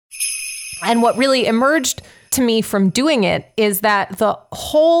And what really emerged to me from doing it is that the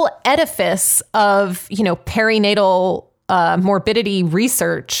whole edifice of, perinatal morbidity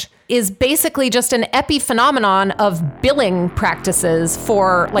research is basically just an epiphenomenon of billing practices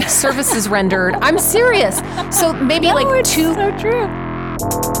for like services rendered. I'm serious. So maybe it's so true.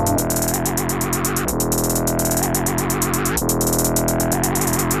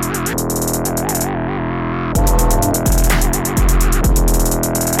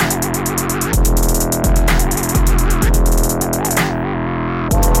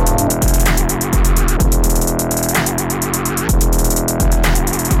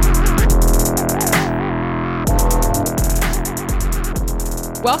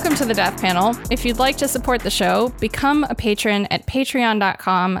 Welcome to the Death Panel. If you'd like to support the show, become a patron at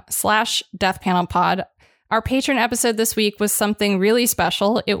patreon.com/deathpanelpod. Our patron episode this week was something really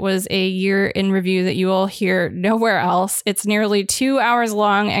special. It was a year in review that you will hear nowhere else. It's nearly 2 hours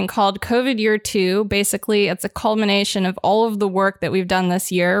long and called COVID Year 2. Basically, it's a culmination of all of the work that we've done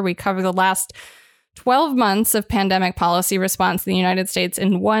this year. We cover the last 12 months of pandemic policy response in the United States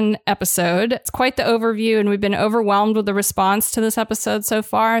in one episode. It's quite the overview, and we've been overwhelmed with the response to this episode so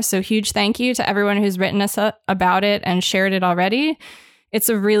far. So huge thank you to everyone who's written us about it and shared it already. It's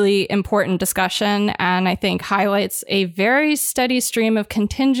a really important discussion, and I think highlights a very steady stream of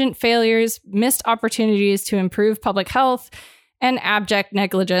contingent failures, missed opportunities to improve public health, and abject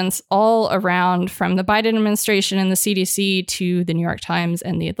negligence all around, from the Biden administration and the CDC to the New York Times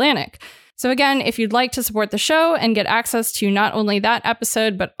and the Atlantic. So again, if you'd like to support the show and get access to not only that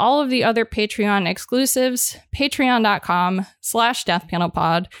episode, but all of the other Patreon exclusives,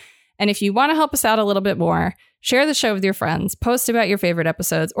 patreon.com/deathpanelpod. And if you want to help us out a little bit more, share the show with your friends, post about your favorite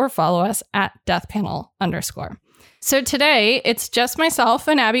episodes, or follow us at deathpanel_. So today, it's just myself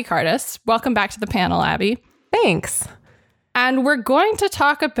and Abby Cardis. Welcome back to the panel, Abby. Thanks. And we're going to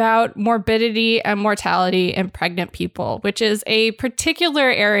talk about morbidity and mortality in pregnant people, which is a particular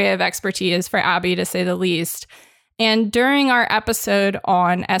area of expertise for Abby, to say the least. And during our episode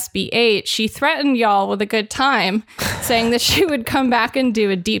on SB8, she threatened y'all with a good time, saying that she would come back and do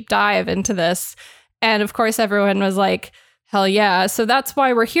a deep dive into this. And of course, everyone was like, hell yeah. So that's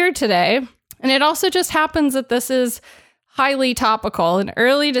why we're here today. And it also just happens that this is highly topical. In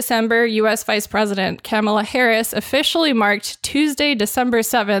early December, U.S. Vice President Kamala Harris officially marked Tuesday, December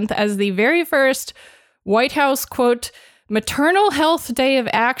 7th as the very first White House, quote, maternal health day of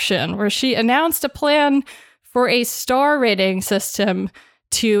action, where she announced a plan for a star rating system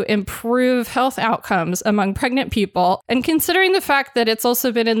to improve health outcomes among pregnant people. And considering the fact that it's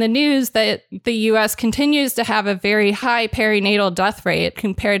also been in the news that the U.S. continues to have a very high perinatal death rate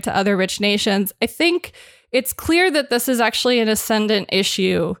compared to other rich nations, I think it's clear that this is actually an ascendant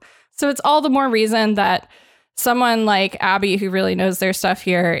issue. So it's all the more reason that someone like Abby, who really knows their stuff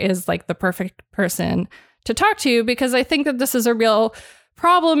here, is like the perfect person to talk to, because I think that this is a real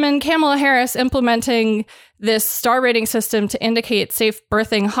problem. And Kamala Harris implementing this star rating system to indicate safe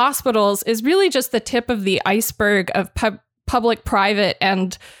birthing hospitals is really just the tip of the iceberg of public, private,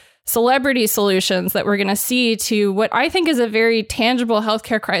 and celebrity solutions that we're going to see to what I think is a very tangible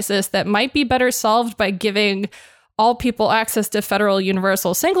healthcare crisis that might be better solved by giving all people access to federal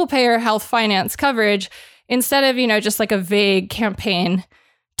universal single-payer health finance coverage instead of, just like a vague campaign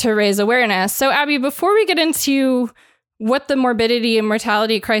to raise awareness. So, Abby, before we get into what the morbidity and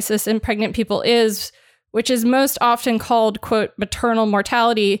mortality crisis in pregnant people is, which is most often called, quote, maternal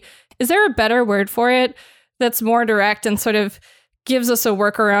mortality, is there a better word for it that's more direct and sort of gives us a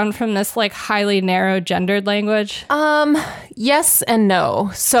workaround from this like highly narrow gendered language? Yes and no.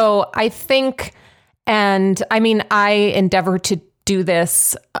 So I think, and I mean, I endeavor to do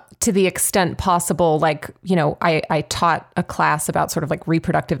this to the extent possible. Like, I taught a class about sort of like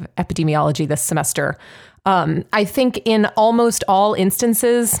reproductive epidemiology this semester. I think in almost all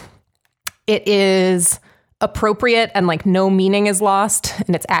instances, it is appropriate and like no meaning is lost,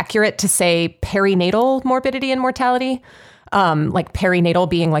 and it's accurate to say perinatal morbidity and mortality. Like perinatal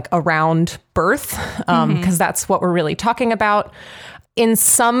being like around birth, because that's what we're really talking about. In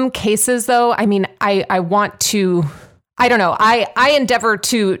some cases, though, I mean, I want to, I don't know, I endeavor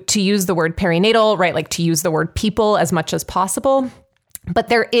to use the word perinatal, right? Like to use the word people as much as possible. But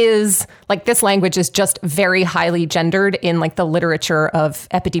there is, like, this language is just very highly gendered in like the literature of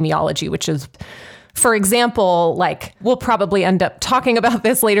epidemiology, which is, for example, like we'll probably end up talking about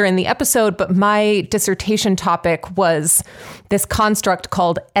this later in the episode, but my dissertation topic was this construct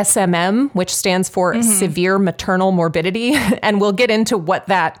called SMM, which stands for severe maternal morbidity. And we'll get into what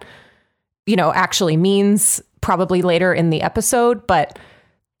that, actually means probably later in the episode. But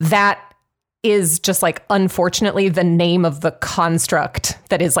that is just like, unfortunately, the name of the construct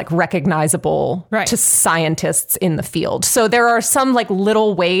that is like recognizable to scientists in the field. So there are some like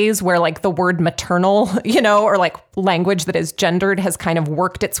little ways where like the word maternal, or like language that is gendered has kind of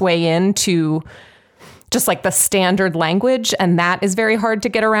worked its way into just like the standard language. And that is very hard to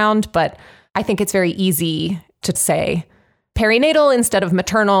get around. But I think it's very easy to say perinatal instead of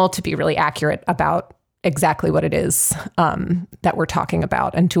maternal to be really accurate about exactly what it is that we're talking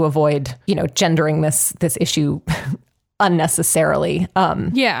about, and to avoid, gendering this issue unnecessarily.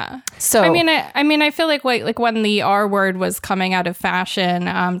 So I mean, I feel like when the R word was coming out of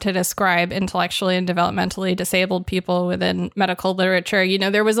fashion to describe intellectually and developmentally disabled people within medical literature,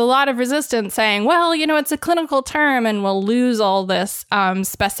 there was a lot of resistance saying, well, it's a clinical term and we'll lose all this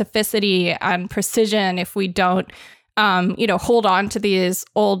specificity and precision if we don't hold on to these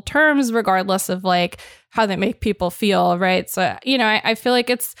old terms, regardless of like how they make people feel, right? So, I feel like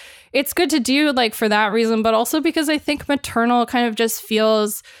it's good to do like for that reason, but also because I think maternal kind of just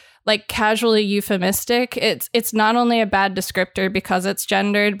feels like casually euphemistic. It's not only a bad descriptor because it's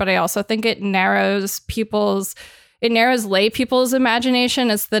gendered, but I also think it narrows lay people's imagination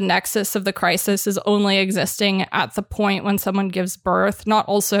as the nexus of the crisis is only existing at the point when someone gives birth, not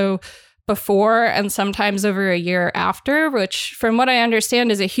also before and sometimes over a year after, which from what I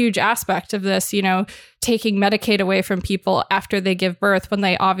understand is a huge aspect of this, taking Medicaid away from people after they give birth when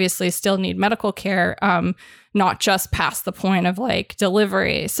they obviously still need medical care, not just past the point of like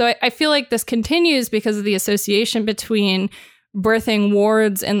delivery. So I feel like this continues because of the association between birthing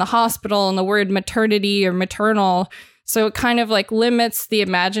wards in the hospital and the word maternity or maternal. So it kind of like limits the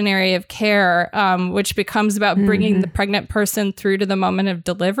imaginary of care, which becomes about bringing the pregnant person through to the moment of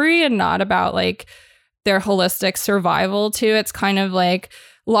delivery and not about like their holistic survival too. It's kind of like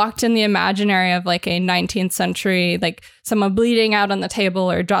locked in the imaginary of like a 19th century, like someone bleeding out on the table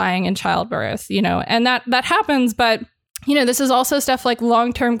or dying in childbirth, and that happens. But, this is also stuff like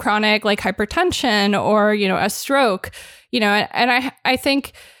long-term chronic like hypertension or, a stroke, and I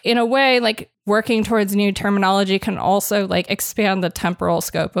think in a way like working towards new terminology can also like expand the temporal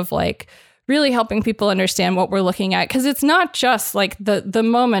scope of like really helping people understand what we're looking at. Because it's not just like the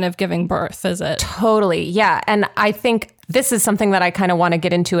moment of giving birth, is it? Totally. Yeah. And I think this is something that I kind of want to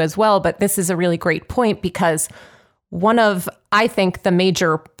get into as well. But this is a really great point because one of, I think, the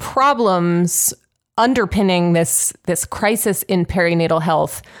major problems underpinning this crisis in perinatal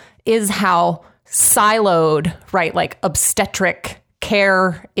health is how siloed, right? Like obstetric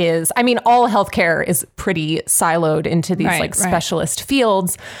care is. I mean, all healthcare is pretty siloed into these specialist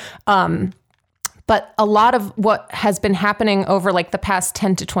fields. But a lot of what has been happening over like the past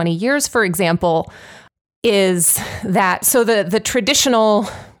 10 to 20 years, for example, is that so the traditional,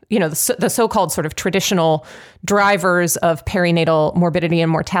 the so-called sort of traditional drivers of perinatal morbidity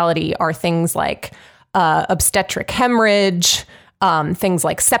and mortality are things like obstetric hemorrhage, things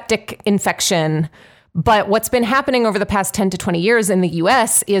like septic infection. But what's been happening over the past 10 to 20 years in the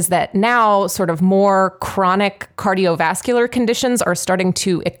US is that now sort of more chronic cardiovascular conditions are starting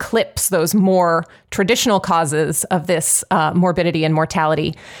to eclipse those more traditional causes of this morbidity and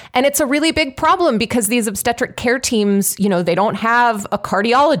mortality. And it's a really big problem because these obstetric care teams, they don't have a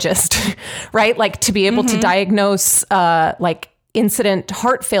cardiologist, right? Like to be able to diagnose like incident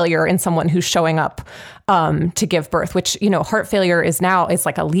heart failure in someone who's showing up to give birth, which, heart failure is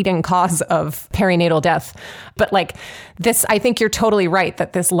like a leading cause of perinatal death. But like this, I think you're totally right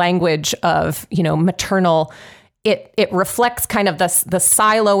that this language of, maternal, it reflects kind of the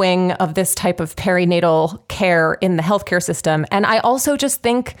siloing of this type of perinatal care in the healthcare system. And I also just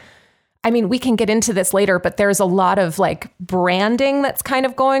think, we can get into this later, but there's a lot of like branding that's kind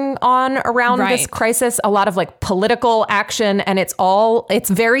of going on around this crisis, a lot of like political action, and it's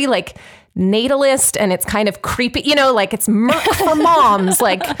very like natalist and it's kind of creepy, like it's Merck for moms,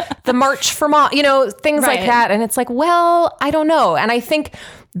 like the March for mom, things like that. And it's like, well, I don't know. And I think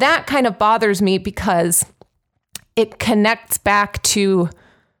that kind of bothers me because it connects back to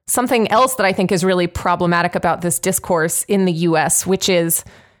something else that I think is really problematic about this discourse in the US, which is,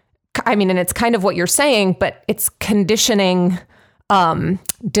 and it's kind of what you're saying, but it's conditioning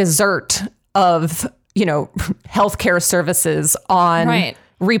desert of, healthcare services on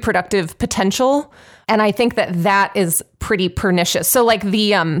reproductive potential. And I think that is pretty pernicious. So like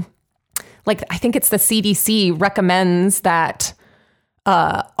I think it's the CDC recommends that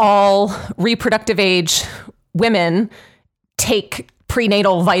all reproductive age women take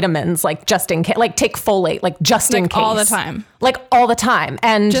prenatal vitamins, like just in case, like take folate, like just in case, all the time, like all the time.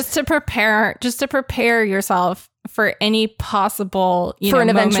 And just to prepare yourself for any possible, for an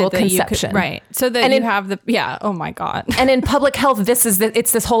eventual conception. Right. So that you have oh my God. And in public health,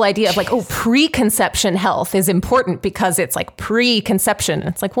 it's this whole idea of like, preconception health is important because it's like preconception.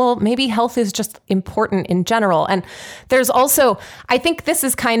 It's like, well, maybe health is just important in general. And there's also, I think this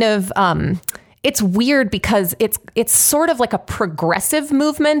is kind of, it's weird because it's sort of like a progressive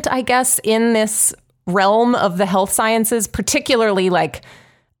movement, I guess, in this realm of the health sciences, particularly like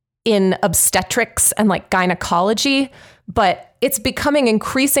in obstetrics and like gynecology, but it's becoming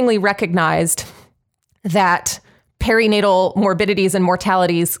increasingly recognized that perinatal morbidities and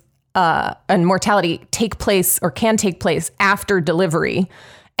mortality take place or can take place after delivery,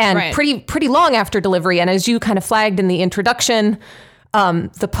 and pretty long after delivery. And as you kind of flagged in the introduction,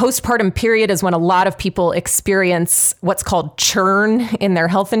 the postpartum period is when a lot of people experience what's called churn in their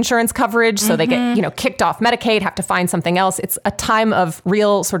health insurance coverage. So they get, kicked off Medicaid, have to find something else. It's a time of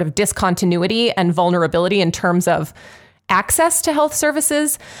real sort of discontinuity and vulnerability in terms of access to health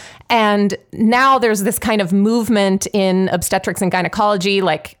services. And now there's this kind of movement in obstetrics and gynecology,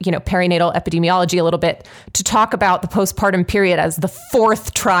 like, perinatal epidemiology a little bit, to talk about the postpartum period as the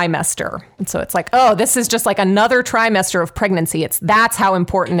fourth trimester. And so it's like, this is just like another trimester of pregnancy. That's how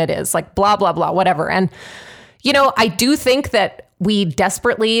important it is, like blah, blah, blah, whatever. And, I do think that we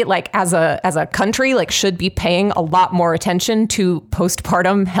desperately, like as a country, like should be paying a lot more attention to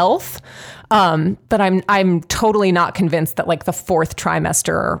postpartum health. But I'm totally not convinced that like the fourth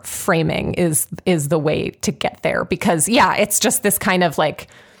trimester framing is the way to get there, because it's just this kind of like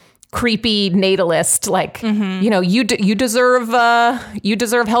creepy natalist, like, you deserve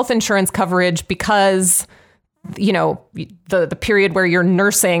health insurance coverage because, the period where you're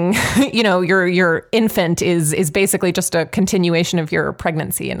nursing, your infant is basically just a continuation of your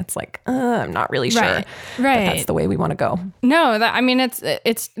pregnancy. And it's like, I'm not really sure that that's the way we want to go. No,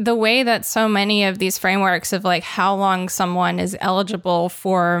 it's the way that so many of these frameworks of like how long someone is eligible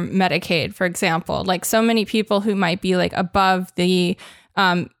for Medicaid, for example, like so many people who might be like above the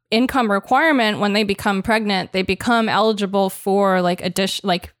income requirement when they become pregnant, they become eligible for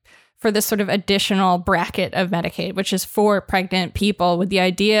for this sort of additional bracket of Medicaid, which is for pregnant people, with the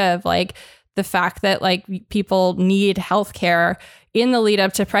idea of like the fact that like people need healthcare in the lead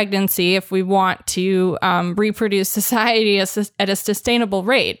up to pregnancy if we want to reproduce society at a sustainable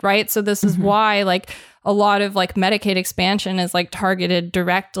rate, right? So this is why like a lot of like Medicaid expansion is like targeted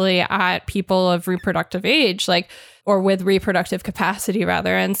directly at people of reproductive age, like, or with reproductive capacity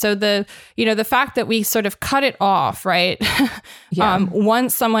rather. And so the fact that we sort of cut it off, right?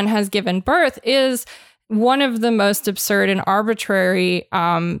 Once someone has given birth is one of the most absurd and arbitrary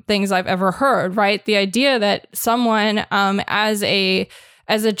things I've ever heard, right? The idea that someone as a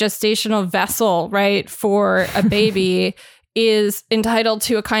gestational vessel, right, for a baby is entitled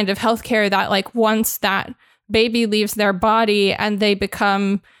to a kind of healthcare that like once that baby leaves their body and they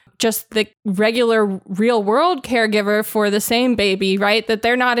become just the regular real world caregiver for the same baby, right, that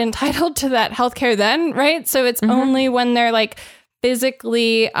they're not entitled to that healthcare then, right? So it's only when they're like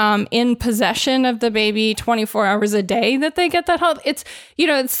physically in possession of the baby 24 hours a day that they get that health.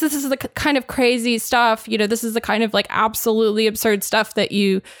 This is the kind of crazy stuff, this is the kind of like absolutely absurd stuff that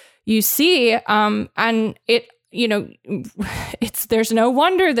you see. And it, there's no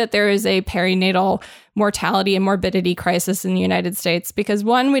wonder that there is a perinatal mortality and morbidity crisis in the United States, because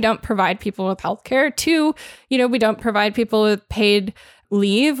one, we don't provide people with healthcare. Two, we don't provide people with paid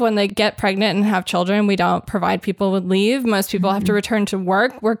leave when they get pregnant and have children. We don't provide people with leave. Most people have to return to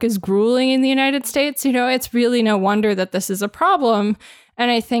work. Work is grueling in the United States. It's really no wonder that this is a problem. And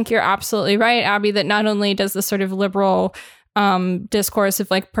I think you're absolutely right, Abby, that not only does the sort of liberal discourse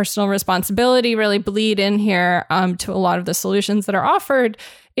of like personal responsibility really bleed in here to a lot of the solutions that are offered,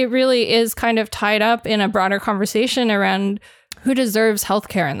 it really is kind of tied up in a broader conversation around who deserves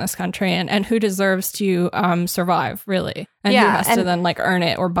healthcare in this country and who deserves to survive, really, and who has to then like earn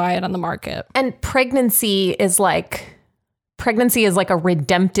it or buy it on the market. And pregnancy is like a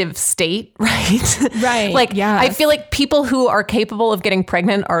redemptive state, right? Right. Like, yes. I feel like people who are capable of getting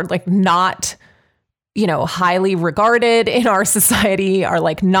pregnant are like not, highly regarded in our society, are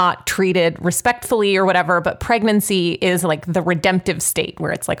like not treated respectfully or whatever. But pregnancy is like the redemptive state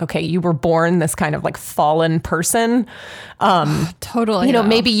where it's like, okay, you were born this kind of like fallen person. Totally.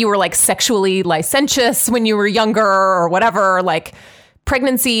 Maybe you were like sexually licentious when you were younger or whatever. Like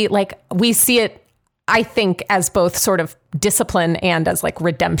pregnancy, like we see it, I think, as both sort of discipline and as like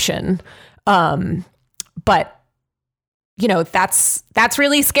redemption. But that's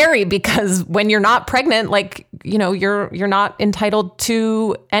really scary, because when you're not pregnant, like, you're not entitled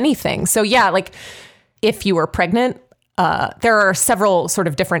to anything. So yeah, like if you were pregnant, there are several sort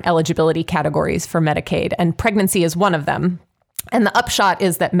of different eligibility categories for Medicaid, and pregnancy is one of them. And the upshot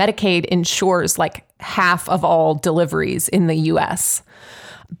is that Medicaid insures like half of all deliveries in the US.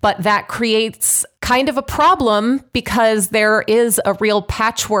 But that creates kind of a problem because there is a real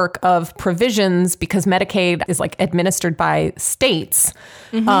patchwork of provisions because Medicaid is like administered by states.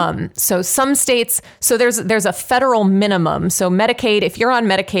 So some states, so there's a federal minimum. So Medicaid, if you're on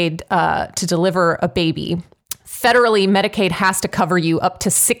Medicaid to deliver a baby, federally Medicaid has to cover you up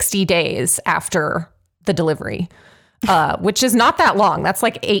to 60 days after the delivery. Which is not that long. That's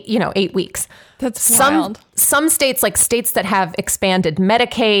like 8 weeks. That's wild. Some states, like states that have expanded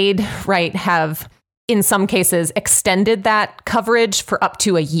Medicaid, right, have in some cases extended that coverage for up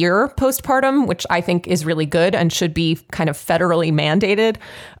to a year postpartum, which I think is really good and should be kind of federally mandated,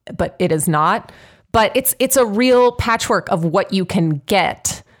 but it is not. But it's a real patchwork of what you can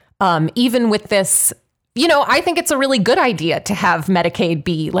get, even with this. I think it's a really good idea to have Medicaid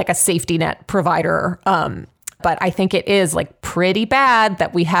be like a safety net provider. But I think it is like pretty bad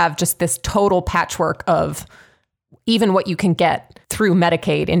that we have just this total patchwork of even what you can get through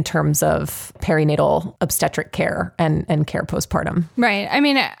Medicaid in terms of perinatal obstetric care and care postpartum. Right. I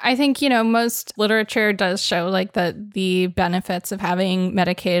mean, I think, most literature does show like that the benefits of having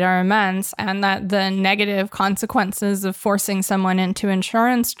Medicaid are immense and that the negative consequences of forcing someone into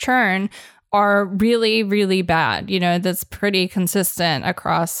insurance churn are really, really bad. That's pretty consistent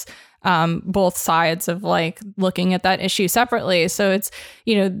across both sides of like looking at that issue separately. So it's,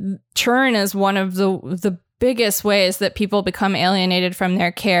 churn is one of the biggest ways that people become alienated from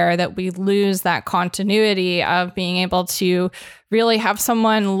their care, that we lose that continuity of being able to really have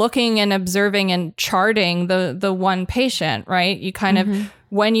someone looking and observing and charting the one patient, right? You kind of,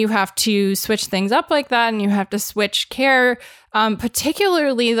 when you have to switch things up like that and you have to switch care,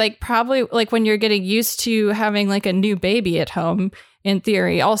 particularly like probably like when you're getting used to having like a new baby at home, in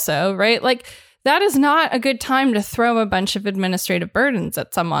theory also, right? Like that is not a good time to throw a bunch of administrative burdens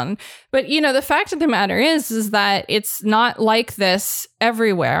at someone. But, the fact of the matter is that it's not like this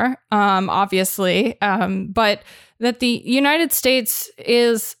everywhere, obviously, but that the United States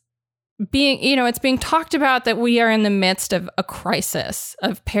is being, it's being talked about that we are in the midst of a crisis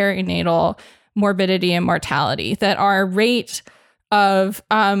of perinatal morbidity and mortality, that our rate of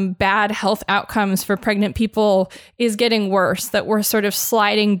bad health outcomes for pregnant people is getting worse, that we're sort of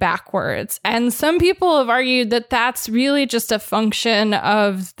sliding backwards. And some people have argued that that's really just a function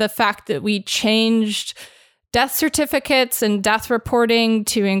of the fact that we changed death certificates and death reporting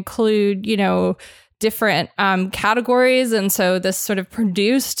to include, different categories. And so this sort of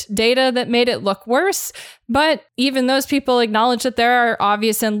produced data that made it look worse. But even those people acknowledge that there are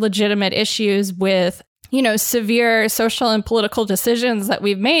obvious and legitimate issues with severe social and political decisions that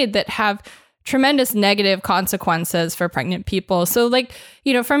we've made that have tremendous negative consequences for pregnant people. So like,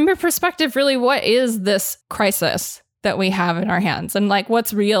 from your perspective, really, what is this crisis that we have in our hands, and like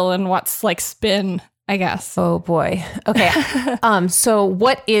what's real and what's like spin, I guess? Oh boy. Okay. So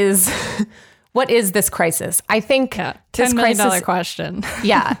what is this crisis? I think $10 million question.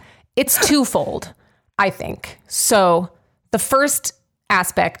 Yeah, it's twofold, I think. So the first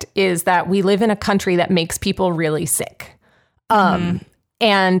aspect is that we live in a country that makes people really sick.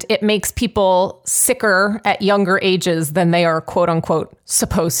 And it makes people sicker at younger ages than they are, quote unquote,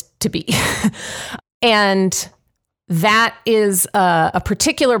 supposed to be. And that is a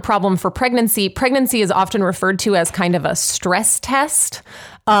particular problem for pregnancy. Pregnancy is often referred to as kind of a stress test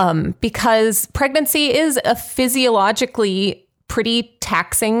because pregnancy is a physiologically pretty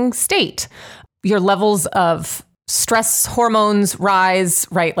taxing state. Your levels of stress hormones rise,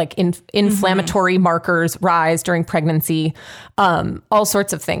 right? Like inflammatory markers rise during pregnancy, all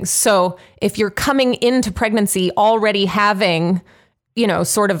sorts of things. So if you're coming into pregnancy already having,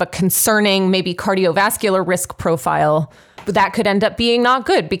 sort of a concerning, maybe cardiovascular risk profile, that could end up being not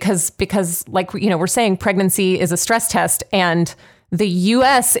good because like, we're saying pregnancy is a stress test, and the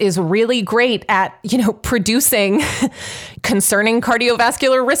US is really great at, producing concerning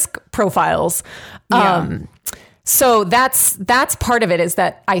cardiovascular risk profiles. Yeah. So that's part of it, is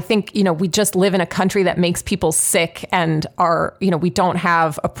that I think, we just live in a country that makes people sick and we don't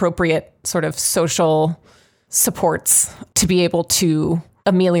have appropriate sort of social supports to be able to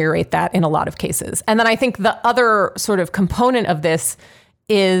ameliorate that in a lot of cases. And then I think the other sort of component of this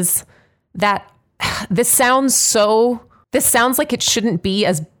is that this sounds like it shouldn't be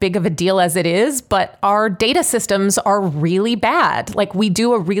as big of a deal as it is, but our data systems are really bad. Like, we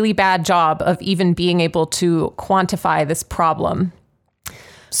do a really bad job of even being able to quantify this problem.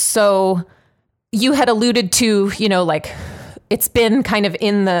 So you had alluded to, like, it's been kind of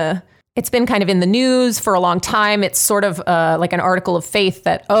in the it's been kind of in the news for a long time. It's sort of like an article of faith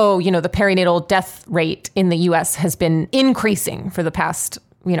that, the perinatal death rate in the US has been increasing for the past,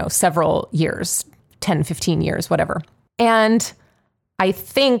 several years, 10, 15 years, whatever. And I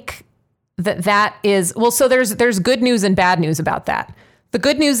think that is, so there's good news and bad news about that. The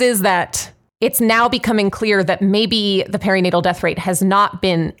good news is that it's now becoming clear that maybe the perinatal death rate has not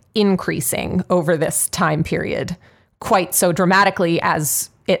been increasing over this time period quite so dramatically as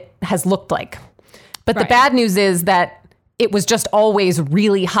it has looked like. But the bad news is that it was just always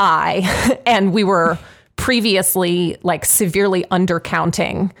really high and we were previously like severely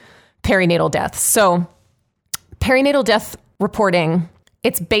undercounting perinatal deaths. So perinatal death reporting,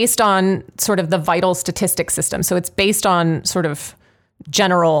 it's based on sort of the vital statistics system. So it's based on sort of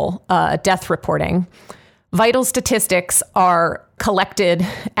general death reporting. Vital statistics are collected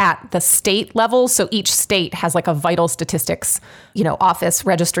at the state level. So each state has like a vital statistics, office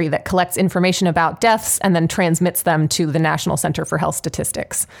registry that collects information about deaths and then transmits them to the National Center for Health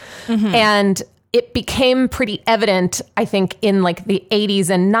Statistics. Mm-hmm. And it became pretty evident, I think, in like the 80s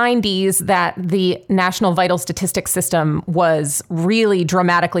and 90s that the National Vital Statistics System was really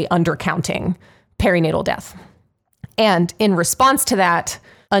dramatically undercounting perinatal death. And in response to that,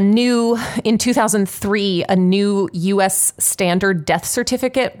 in 2003, a new U.S. standard death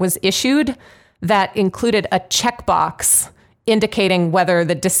certificate was issued that included a checkbox indicating whether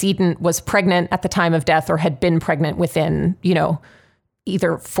the decedent was pregnant at the time of death or had been pregnant within,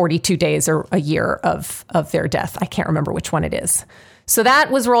 either 42 days or a year of their death. I can't remember which one it is. So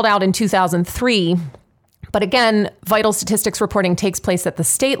that was rolled out in 2003. But again, vital statistics reporting takes place at the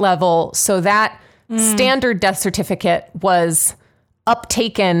state level. So that standard death certificate was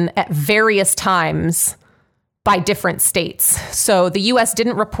uptaken at various times by different states. So the U.S.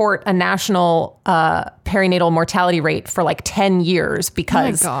 didn't report a national perinatal mortality rate for like 10 years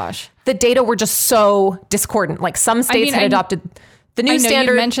because the data were just so discordant. Like some states had adopted the new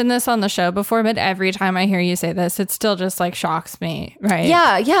standard. You mentioned this on the show before, but every time I hear you say this, it still just like shocks me, right?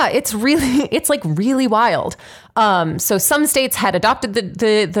 Yeah. It's like really wild. So some states had adopted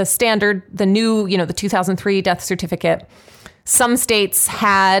the standard, the new, the 2003 death certificate. Some states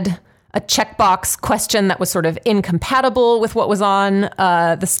had a checkbox question that was sort of incompatible with what was on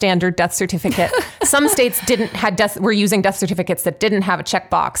the standard death certificate. Some states were using death certificates that didn't have a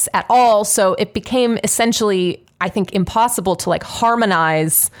checkbox at all. So it became essentially, I think, impossible to like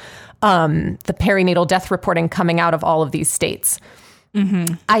harmonize the perinatal death reporting coming out of all of these states.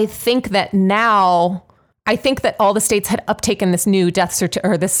 Mm-hmm. I think that all the states had uptaken this new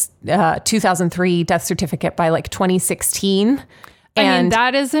this 2003 death certificate by like 2016. And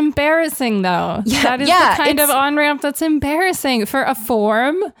that is embarrassing, though. Yeah, that is the kind of on-ramp that's embarrassing for a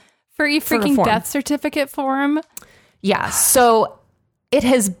form, for a freaking death certificate form. Yeah. So it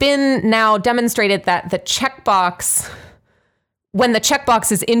has been now demonstrated that the checkbox, when the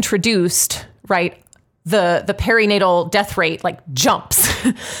checkbox is introduced, right, the perinatal death rate like jumps.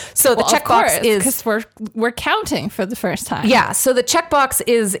 So the checkbox is because we're counting for the first time. Yeah. So the checkbox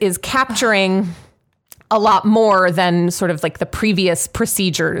is capturing a lot more than sort of like the previous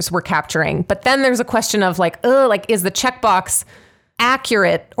procedures were capturing. But then there's a question of like, is the checkbox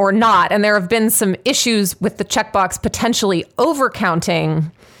accurate or not? And there have been some issues with the checkbox potentially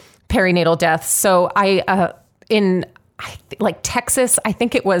overcounting perinatal deaths. So like Texas, I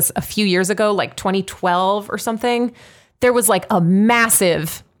think it was a few years ago, like 2012 or something, there was like a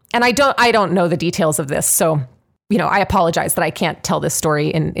massive, and I don't know the details of this. So, I apologize that I can't tell this story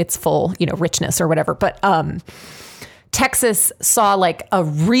in its full, richness or whatever. But Texas saw like a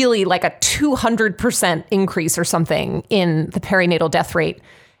 200% increase or something in the perinatal death rate.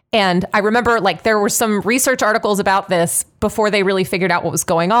 And I remember like there were some research articles about this before they really figured out what was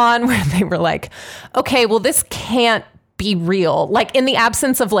going on, where they were like, okay, well, this can't be real. Like in the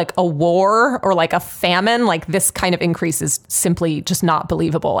absence of like a war or like a famine, like this kind of increase is simply just not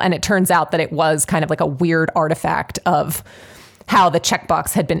believable. And it turns out that it was kind of like a weird artifact of how the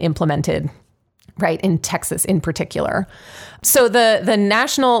checkbox had been implemented, right, in Texas in particular. So the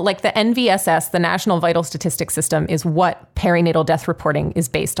national, like the NVSS, the National Vital Statistics System, is what perinatal death reporting is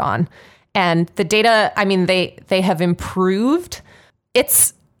based on. And the data, I mean, they have improved.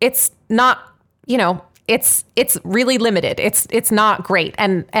 It's not, it's really limited. It's not great.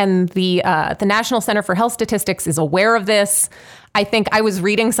 And the National Center for Health Statistics is aware of this. I think I was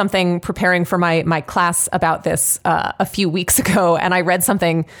reading something preparing for my class about this a few weeks ago, and I read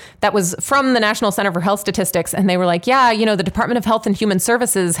something that was from the National Center for Health Statistics, and they were like, the Department of Health and Human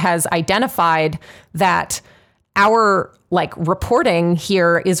Services has identified that our like reporting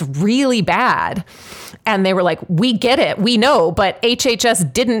here is really bad. And they were like, we get it, we know, but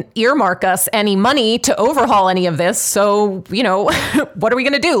HHS didn't earmark us any money to overhaul any of this. So, you know, what are we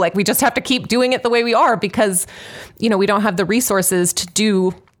going to do? Like, we just have to keep doing it the way we are because, you know, we don't have the resources to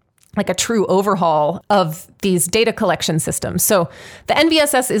do like a true overhaul of these data collection systems. So the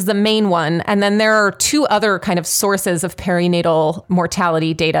NVSS is the main one. And then there are two other kind of sources of perinatal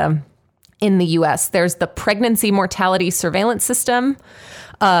mortality data in the US. There's the Pregnancy Mortality Surveillance System,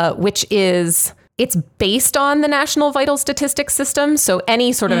 which is... it's based on the National Vital Statistics System. So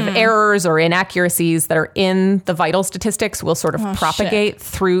any sort of errors or inaccuracies that are in the vital statistics will sort of propagate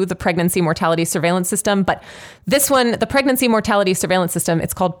through the Pregnancy Mortality Surveillance System. But this one, the Pregnancy Mortality Surveillance System,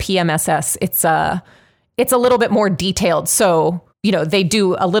 it's called PMSS. It's a little bit more detailed. So, you know, they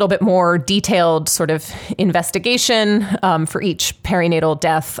do a little bit more detailed sort of investigation for each perinatal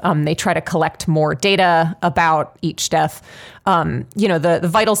death. They try to collect more data about each death. You know, the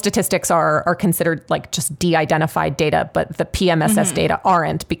vital statistics are considered like just de-identified data, but the PMSS data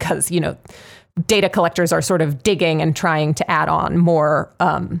aren't because, you know, data collectors are sort of digging and trying to add on more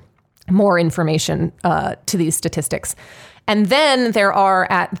information to these statistics. And then there are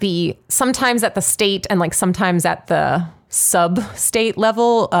sometimes at the state and like sometimes at the sub-state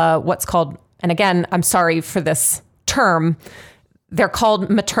level, what's called, and again, I'm sorry for this term, they're called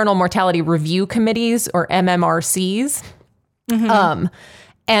Maternal Mortality Review Committees or MMRCs.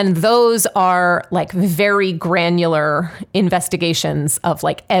 And those are like very granular investigations of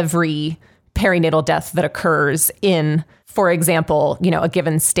like every perinatal death that occurs in, for example, you know, a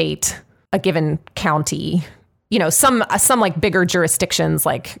given state, a given county. You know, some like bigger jurisdictions,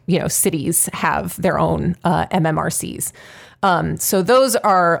 like, you know, cities have their own MMRCs. So those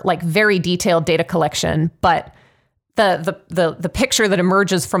are like very detailed data collection. But the picture that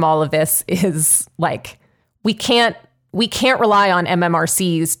emerges from all of this is like we can't rely on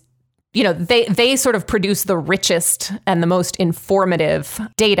MMRCs. You know, they sort of produce the richest and the most informative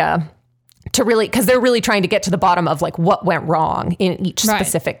data to really, because they're really trying to get to the bottom of like what went wrong in each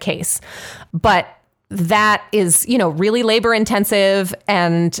specific case. But that is, you know, really labor intensive.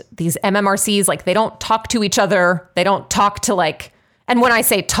 And these MMRCs, like they don't talk to each other. They don't talk to like, and when I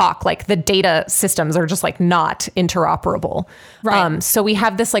say talk, like the data systems are just like not interoperable. Right. So we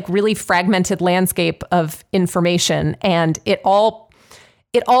have this like really fragmented landscape of information, and it all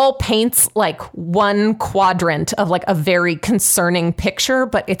paints like one quadrant of like a very concerning picture,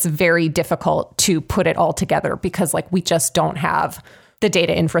 but it's very difficult to put it all together because like we just don't have the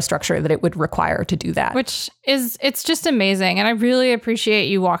data infrastructure that it would require to do that. It's just amazing. And I really appreciate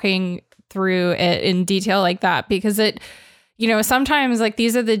you walking through it in detail like that, because it, you know, sometimes like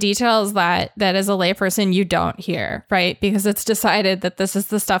these are the details that as a layperson you don't hear, right? Because it's decided that this is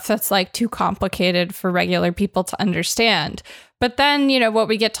the stuff that's like too complicated for regular people to understand. But then, you know, what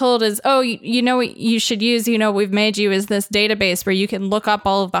we get told is, oh, you know what you should use, you know, we've made you is this database where you can look up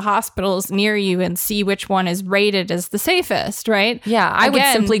all of the hospitals near you and see which one is rated as the safest, right? Yeah, I would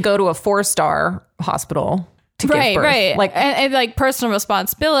simply go to a 4-star hospital to give birth. Right. Like, and like personal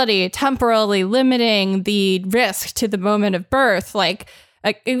responsibility, temporarily limiting the risk to the moment of birth, like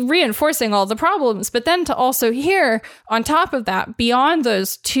reinforcing all the problems. But then to also hear on top of that, beyond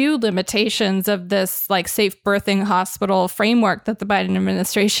those two limitations of this like safe birthing hospital framework that the Biden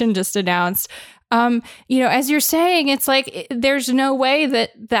administration just announced, you know, as you're saying, it's like there's no way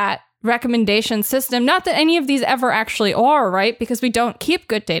that recommendation system, not that any of these ever actually are, right? Because we don't keep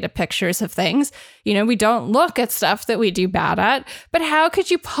good data pictures of things. You know, we don't look at stuff that we do bad at. But how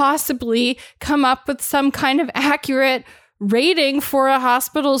could you possibly come up with some kind of accurate rating for a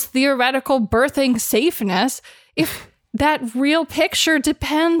hospital's theoretical birthing safeness if that real picture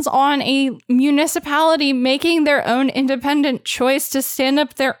depends on a municipality making their own independent choice to stand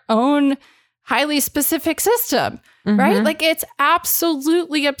up their own highly specific system, right? Like, it's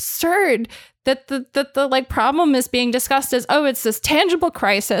absolutely absurd that the like problem is being discussed as, oh, it's this tangible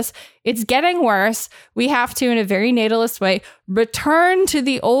crisis. It's getting worse. We have to, in a very natalist way, return to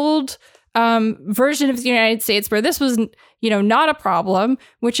the old version of the United States where this was, you know, not a problem,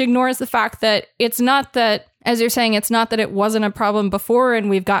 which ignores the fact that it's not that, as you're saying, it's not that it wasn't a problem before and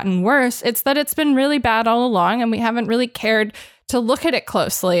we've gotten worse. It's that it's been really bad all along and we haven't really cared to look at it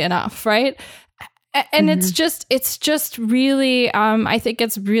closely enough, right? And it's just really, I think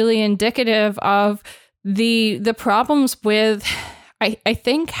it's really indicative of the problems with, I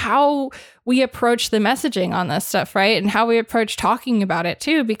think, how we approach the messaging on this stuff, right? And how we approach talking about it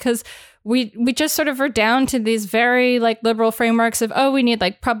too, because we just sort of are down to these very like liberal frameworks of, oh, we need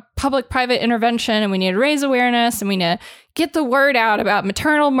like public-private intervention and we need to raise awareness and we need to get the word out about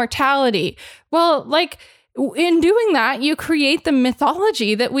maternal mortality. Well, like, in doing that, you create the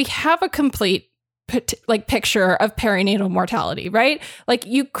mythology that we have a complete picture of perinatal mortality, right? Like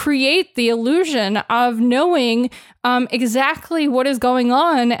you create the illusion of knowing exactly what is going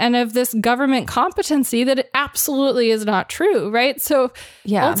on and of this government competency that it absolutely is not true, right? So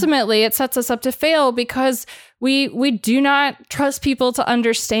ultimately it sets us up to fail because we do not trust people to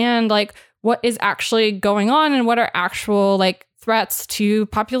understand like what is actually going on and what are actual like threats to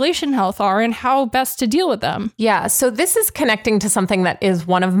population health are and how best to deal with them. Yeah. So this is connecting to something that is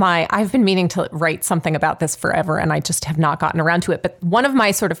one of my, I've been meaning to write something about this forever and I just have not gotten around to it. But one of my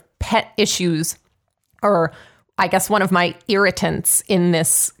sort of pet issues, or I guess one of my irritants in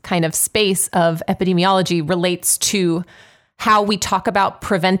this kind of space of epidemiology relates to how we talk about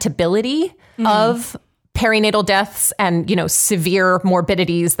preventability of perinatal deaths and, you know, severe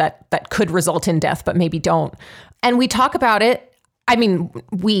morbidities that could result in death, but maybe don't. And we talk about it. I mean,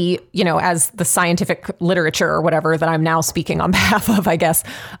 we, you know, as the scientific literature or whatever that I'm now speaking on behalf of, I guess,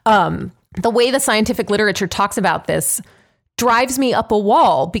 the way the scientific literature talks about this drives me up a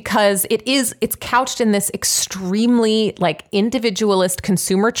wall because it's couched in this extremely like individualist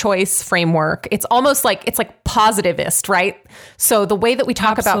consumer choice framework. It's almost like it's like positivist, right? So the way that we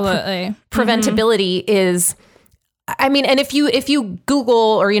talk about preventability is, I mean, and if you Google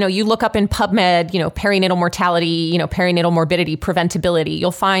or, you know, you look up in PubMed, you know, perinatal mortality, you know, perinatal morbidity, preventability,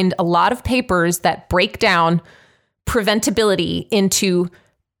 you'll find a lot of papers that break down preventability into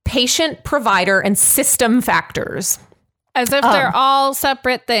patient, provider, and system factors. As if they're all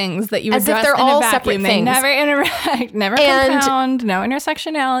separate things that you as address if they're in all a vacuum. separate they things. Never interact, never compound, no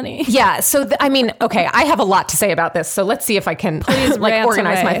intersectionality. Yeah. So, I mean, okay, I have a lot to say about this. So let's see if I can like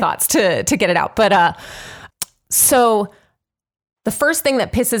organize my thoughts to get it out. But so the first thing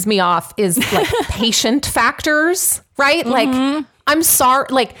that pisses me off is like patient factors, right? Like, I'm sorry,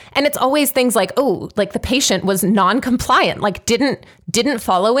 like, and it's always things like, oh, like the patient was non-compliant, like didn't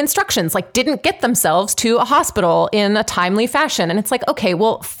follow instructions, like didn't get themselves to a hospital in a timely fashion. And it's like, okay,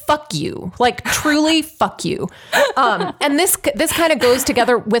 well, fuck you, like truly fuck you. And this kind of goes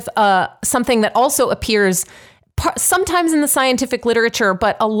together with something that also appears sometimes in the scientific literature,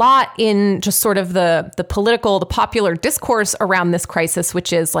 but a lot in just sort of the political, the popular discourse around this crisis,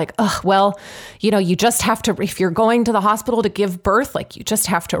 which is like, oh, well, you know, you just have to, if you're going to the hospital to give birth, like you just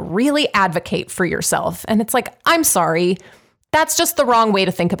have to really advocate for yourself. And it's like, I'm sorry, that's just the wrong way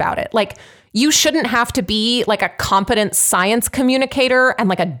to think about it. Like, you shouldn't have to be like a competent science communicator and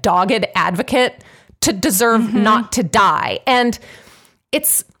like a dogged advocate to deserve not to die. And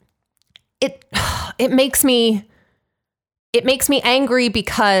it makes me angry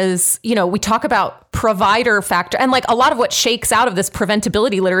because, you know, we talk about provider factor and like a lot of what shakes out of this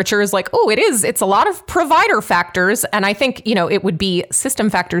preventability literature is like, oh, it's a lot of provider factors. And I think, you know, it would be system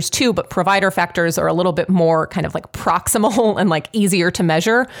factors too, but provider factors are a little bit more kind of like proximal and like easier to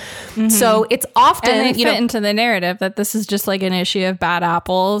measure. So it's often, and they fit into the narrative that this is just like an issue of bad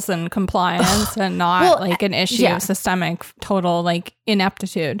apples and compliance and not like an issue of systemic total like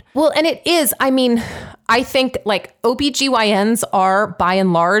ineptitude. Well, and it is, I mean, I think like OBGYNs are by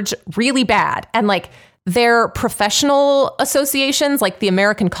and large really bad. And like their professional associations, like the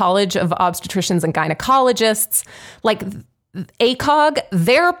American College of Obstetricians and Gynecologists, like ACOG,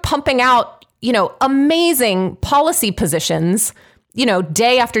 they're pumping out, you know, amazing policy positions, you know,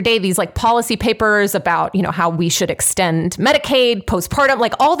 day after day, these like policy papers about, you know, how we should extend Medicaid, postpartum,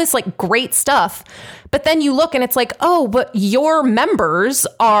 like all this like great stuff. But then you look and it's like, oh, but your members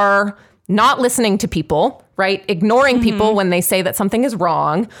are not listening to people, right? Ignoring people when they say that something is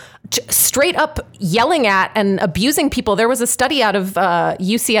wrong, straight up yelling at and abusing people. There was a study out of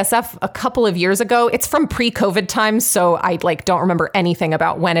UCSF a couple of years ago. It's from pre-COVID times, so I like don't remember anything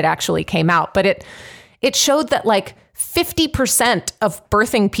about when it actually came out, but it showed that like 50% of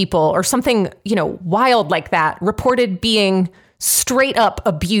birthing people or something, you know, wild like that reported being straight up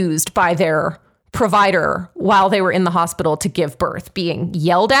abused by their provider while they were in the hospital to give birth, being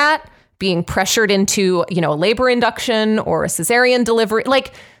yelled at, being pressured into, you know, a labor induction or a cesarean delivery,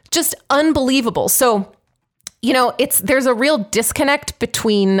 like just unbelievable. So, you know, there's a real disconnect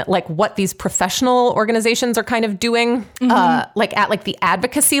between like what these professional organizations are kind of doing, like at like the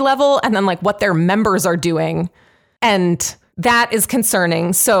advocacy level and then like what their members are doing. And that is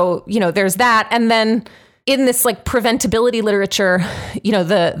concerning. So, you know, there's that. And then in this like preventability literature, you know,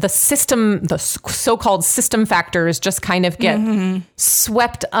 the so-called system factors just kind of get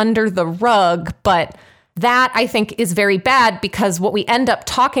swept under the rug. But that I think is very bad because what we end up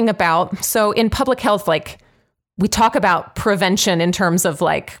talking about, so in public health, like we talk about prevention in terms of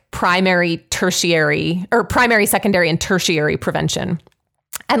like primary, secondary, and tertiary prevention.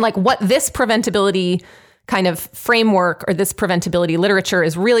 And like what this preventability kind of framework or this preventability literature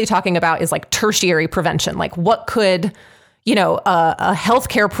is really talking about is like tertiary prevention. Like what could, a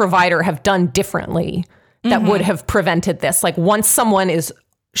healthcare provider have done differently that would have prevented this? Like once someone is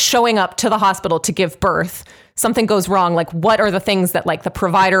showing up to the hospital to give birth, something goes wrong. Like what are the things that like the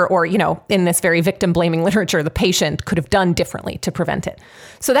provider or, in this very victim blaming literature, the patient could have done differently to prevent it?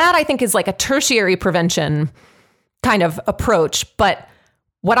 So that I think is like a tertiary prevention kind of approach. But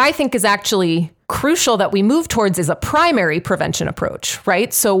what I think is actually crucial that we move towards is a primary prevention approach,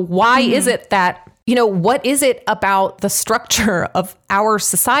 right? So why is it that, what is it about the structure of our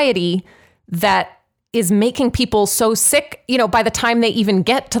society that is making people so sick, by the time they even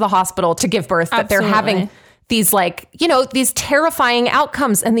get to the hospital to give birth, that they're having these like, these terrifying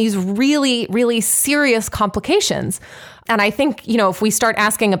outcomes and these really, really serious complications. And I think, if we start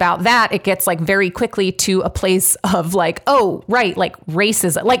asking about that, it gets like very quickly to a place of like, oh, right, like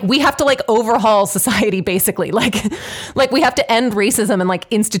racism. Like we have to like overhaul society, basically. Like we have to end racism and like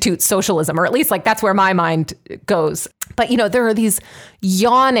institute socialism, or at least like that's where my mind goes. But, there are these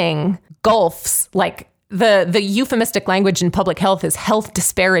yawning gulfs, like the euphemistic language in public health is health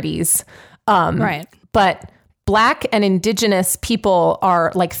disparities. Right. But Black and Indigenous people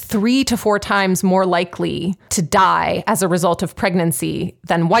are like 3 to 4 times more likely to die as a result of pregnancy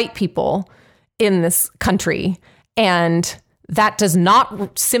than white people in this country. And that does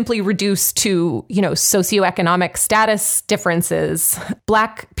not simply reduce to, socioeconomic status differences.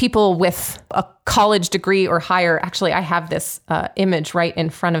 Black people with a college degree or higher, actually, I have this image right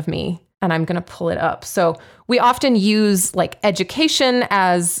in front of me, and I'm going to pull it up. So we often use like education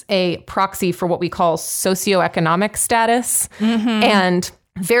as a proxy for what we call socioeconomic status. And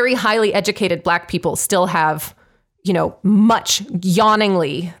very highly educated Black people still have, much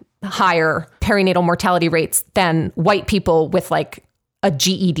yawningly higher perinatal mortality rates than white people with like a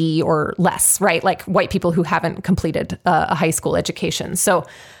GED or less, right? Like white people who haven't completed a high school education. So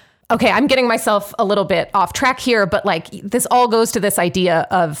okay, I'm getting myself a little bit off track here, but like this all goes to this idea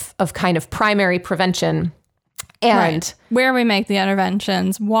of kind of primary prevention and where we make the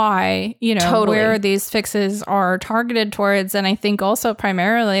interventions, why, totally. Where these fixes are targeted towards. And I think also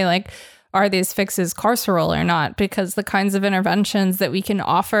primarily like, are these fixes carceral or not? Because the kinds of interventions that we can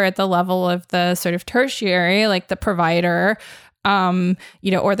offer at the level of the sort of tertiary, like the provider,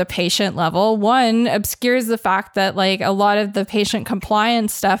 or the patient level, one obscures the fact that like a lot of the patient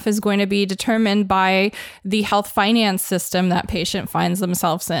compliance stuff is going to be determined by the health finance system that patient finds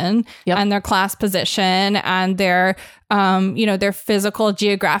themselves in and their class position and their physical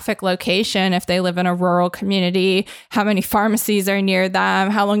geographic location. If they live in a rural community, how many pharmacies are near them?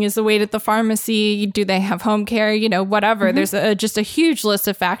 How long is the wait at the pharmacy? Do they have home care? Whatever. There's just a huge list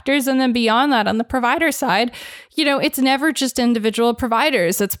of factors. And then beyond that, on the provider side, it's never just individual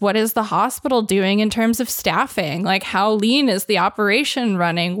providers. It's what is the hospital doing in terms of staffing? Like how lean is the operation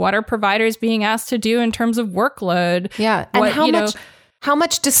running? What are providers being asked to do in terms of workload? Yeah. And how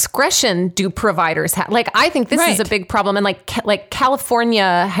much discretion do providers have? Like, I think this is a big problem. And like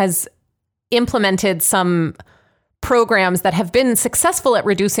California has implemented some programs that have been successful at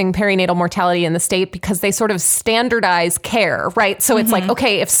reducing perinatal mortality in the state because they sort of standardize care, right? So it's like,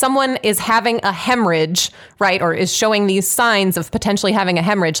 okay, if someone is having a hemorrhage, right, or is showing these signs of potentially having a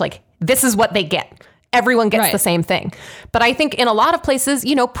hemorrhage, like this is what they get. Everyone gets the same thing. But I think in a lot of places,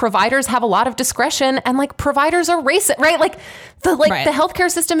 providers have a lot of discretion and like providers are racist, right? Like the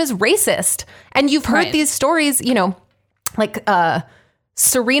healthcare system is racist. And you've heard these stories, like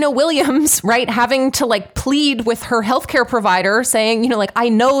Serena Williams, right, having to like plead with her healthcare provider saying, like, I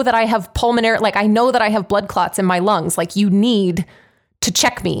know that I have pulmonary, like I know that I have blood clots in my lungs. Like you need to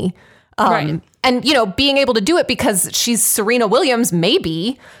check me. And, being able to do it because she's Serena Williams,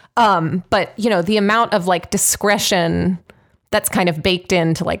 maybe. But the amount of like discretion that's kind of baked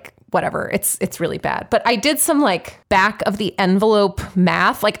into like whatever, it's really bad. But I did some like back of the envelope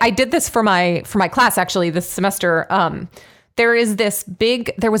math. Like I did this for my class actually this semester. There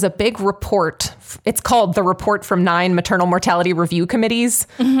was a big report. It's called the Report from 9 Maternal Mortality Review Committees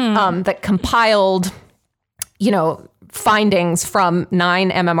that compiled, findings from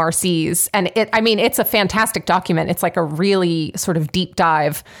 9 MMRCs. And it's a fantastic document. It's like a really sort of deep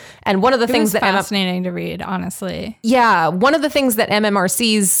dive. And one of the things that fascinating to read, honestly. Yeah. One of the things that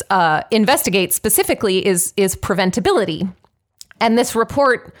MMRCs investigate specifically is preventability. And this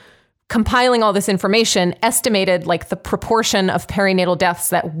report compiling all this information estimated like the proportion of perinatal deaths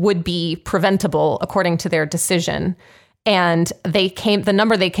that would be preventable according to their decision. And the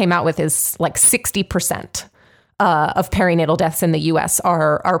number they came out with is like 60%. Of perinatal deaths in the U.S.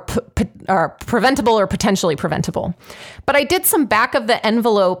 are preventable or potentially preventable. But I did some back of the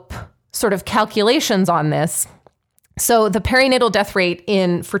envelope sort of calculations on this. So the perinatal death rate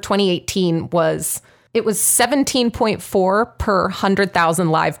for 2018 was 17.4 per 100,000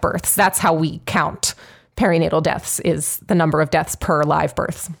 live births. That's how we count perinatal deaths, is the number of deaths per live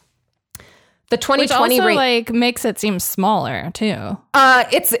births. The 2020 Which also, rate makes it seem smaller too.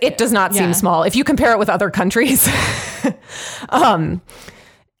 It does not seem small if you compare it with other countries. And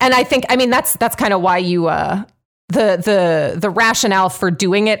I think, that's kind of why you the rationale for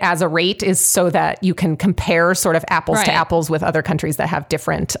doing it as a rate is so that you can compare sort of apples to apples with other countries that have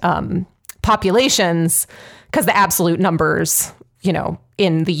different populations, because the absolute numbers,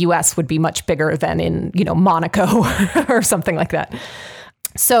 in the US would be much bigger than in, Monaco or something like that.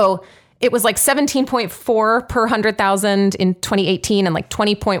 So it was 17.4 per 100,000 in 2018 and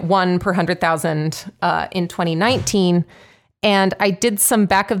 20.1 per 100,000 in 2019. And I did some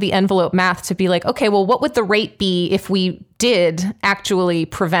back of the envelope math to be okay, well, what would the rate be if we did actually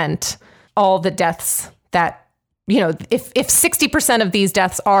prevent all the deaths that, if 60% of these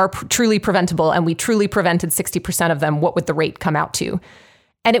deaths are truly preventable and we truly prevented 60% of them, what would the rate come out to?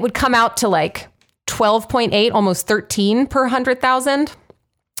 And it would come out to 12.8, almost 13 per 100,000.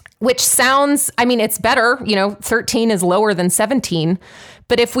 Which sounds, it's better, 13 is lower than 17.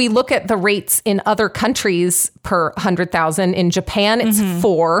 But if we look at the rates in other countries per 100,000, in Japan, it's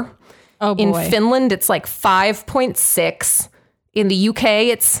 4. Oh, boy. In Finland, it's 5.6. In the UK,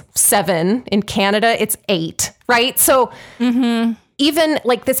 it's 7. In Canada, it's 8, right? So even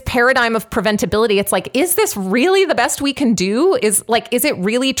this paradigm of preventability, it's is this really the best we can do? Is it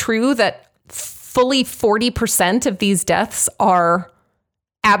really true that fully 40% of these deaths are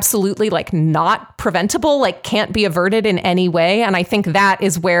absolutely not preventable, can't be averted in any way? And I think that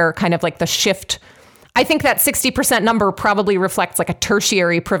is where kind of the shift, I think that 60% number probably reflects a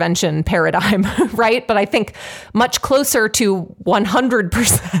tertiary prevention paradigm, right? But I think much closer to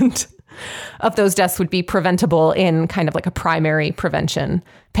 100% of those deaths would be preventable in kind of a primary prevention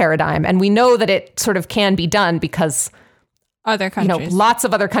paradigm. And we know that it sort of can be done because other countries, lots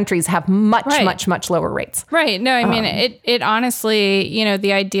of other countries have much lower rates. Right. No, it honestly,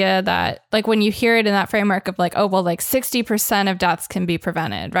 the idea that when you hear it in that framework of 60% of deaths can be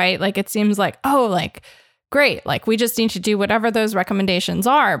prevented, right? It seems great. We just need to do whatever those recommendations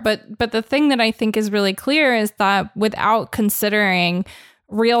are. But the thing that I think is really clear is that without considering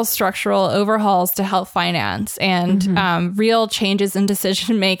real structural overhauls to health finance and real changes in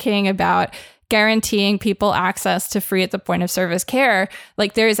decision making about guaranteeing people access to free at the point of service care,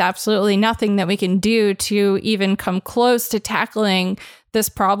 there is absolutely nothing that we can do to even come close to tackling this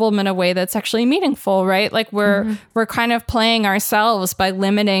problem in a way that's actually meaningful, right? We're kind of playing ourselves by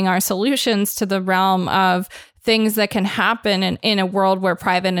limiting our solutions to the realm of things that can happen in a world where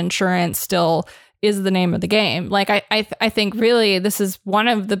private insurance still is the name of the game. I think really this is one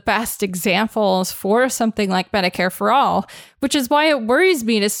of the best examples for something like Medicare for All, which is why it worries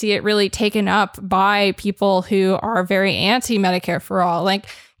me to see it really taken up by people who are very anti-Medicare for All.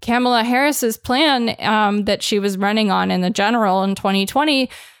 Kamala Harris's plan that she was running on in the general in 2020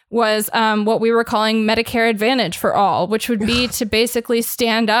 was what we were calling Medicare Advantage for All, which would be to basically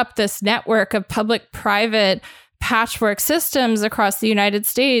stand up this network of public-private patchwork systems across the United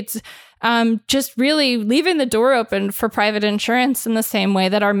States, just really leaving the door open for private insurance in the same way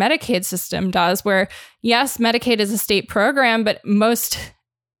that our Medicaid system does, where, yes, Medicaid is a state program, but most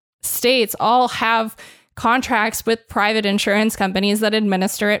states all have contracts with private insurance companies that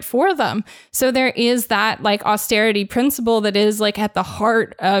administer it for them. So there is that austerity principle that is at the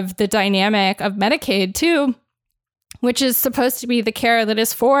heart of the dynamic of Medicaid too, which is supposed to be the care that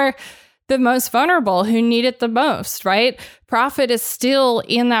is for the most vulnerable who need it the most, right? Profit is still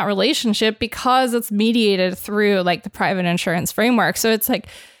in that relationship because it's mediated through the private insurance framework. So it's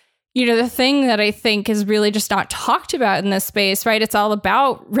the thing that I think is really just not talked about in this space, right? It's all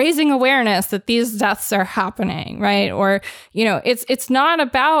about raising awareness that these deaths are happening, right? Or, it's not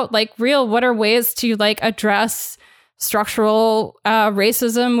about real, what are ways to address structural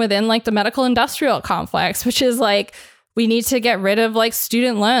racism within the medical industrial complex, which is we need to get rid of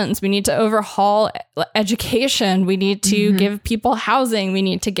student loans. We need to overhaul education. We need to give people housing. We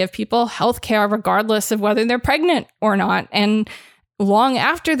need to give people healthcare regardless of whether they're pregnant or not. And long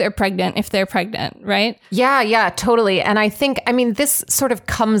after they're pregnant, if they're pregnant, right? Yeah, totally. And I think, this sort of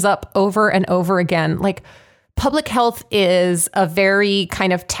comes up over and over again. Public health is a very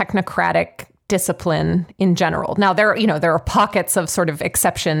kind of technocratic discipline in general. Now, there are pockets of sort of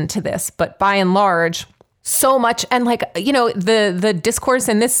exception to this, but by and large, so much. And the discourse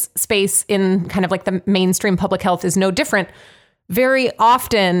in this space in kind of the mainstream public health is no different. Very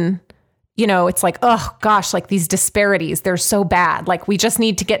often, you know, it's like, oh gosh, like these disparities, they're so bad. Like we just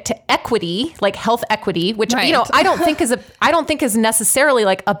need to get to equity, like health equity, which, you know, I don't think is necessarily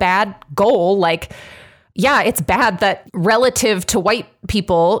like a bad goal. Like, yeah, it's bad that relative to white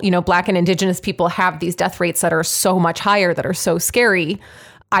people, you know, Black and Indigenous people have these death rates that are so much higher, that are so scary.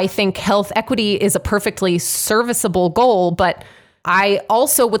 I think health equity is a perfectly serviceable goal, but I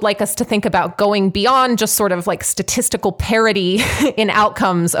also would like us to think about going beyond just sort of like statistical parity in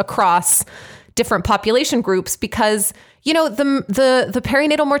outcomes across different population groups, because, you know, the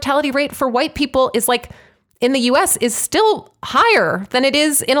perinatal mortality rate for white people is like, in the US is still higher than it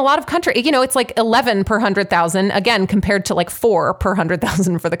is in a lot of countries. You know, it's like 11 per 100,000, again, compared to like 4 per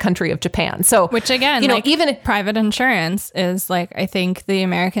 100,000 for the country of Japan. So, which again, you know, like even private insurance is like, I think the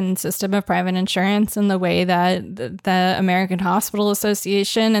American system of private insurance and the way that the American Hospital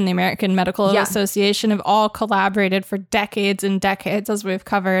Association and the American Medical Association have all collaborated for decades and decades, as we've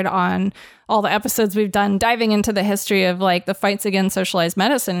covered on all the episodes we've done, diving into the history of like the fights against socialized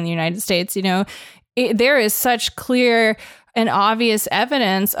medicine in the United States, you know, there is such clear and obvious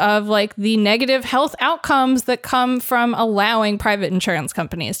evidence of like the negative health outcomes that come from allowing private insurance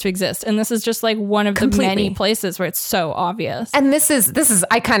companies to exist. And this is just like one of the many places where it's so obvious. And this is,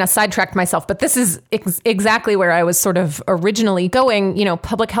 I kind of sidetracked myself, but this is exactly where I was sort of originally going. You know,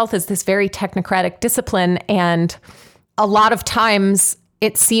 public health is this very technocratic discipline. And a lot of times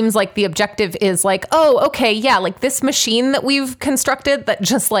it seems like the objective is like, oh, okay, yeah, like this machine that we've constructed that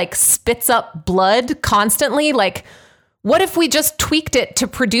just like spits up blood constantly. Like, what if we just tweaked it to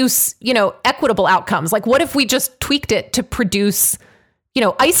produce, you know, equitable outcomes? Like, what if we just tweaked it to produce, you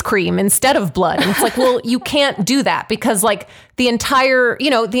know, ice cream instead of blood? And it's like, well, you can't do that because like the entire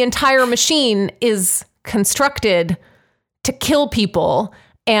machine is constructed to kill people.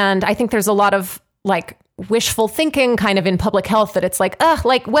 And I think there's a lot of like wishful thinking kind of in public health that it's like,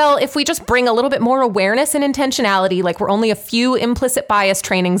 well, if we just bring a little bit more awareness and intentionality, like we're only a few implicit bias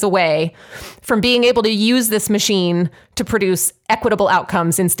trainings away from being able to use this machine to produce equitable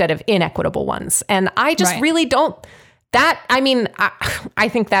outcomes instead of inequitable ones. And I just really don't I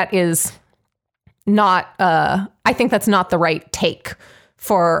think that is not, I think that's not the right take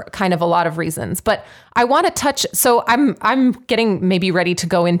for kind of a lot of reasons. But I want to touch, so I'm getting maybe ready to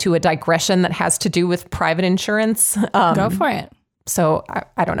go into a digression that has to do with private insurance. Go for it. So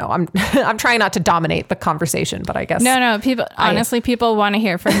I don't know. I'm trying not to dominate the conversation, but I guess no. People want to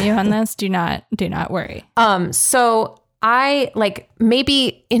hear from you on this. Do not worry. So I like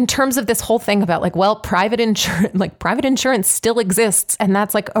maybe in terms of this whole thing about like, well, private insurance still exists, and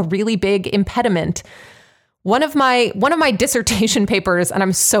that's like a really big impediment. One of my dissertation papers, and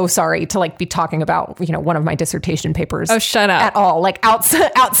I'm so sorry to like be talking about, you know, one of my dissertation papers. Oh, shut up. At all, like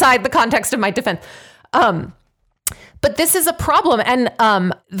outside the context of my defense. But this is a problem. And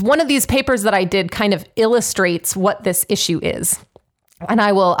one of these papers that I did kind of illustrates what this issue is. And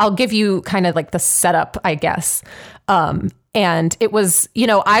I'll give you kind of like the setup, I guess. And it was, you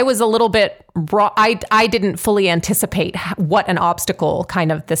know, I was a little bit raw. I didn't fully anticipate what an obstacle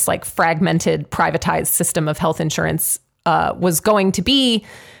kind of this like fragmented, privatized system of health insurance was going to be,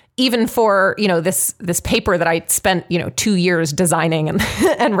 even for, you know, this paper that I spent, you know, 2 years designing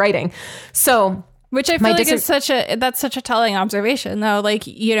and writing. So, which I feel like is such a telling observation, though. Like,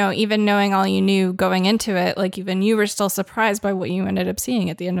 you know, even knowing all you knew going into it, like even you were still surprised by what you ended up seeing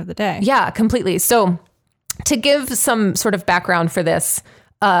at the end of the day. Yeah, completely. So to give some sort of background for this,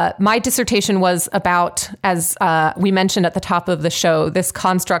 my dissertation was about, as we mentioned at the top of the show, this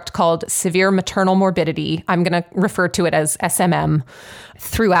construct called severe maternal morbidity. I'm going to refer to it as SMM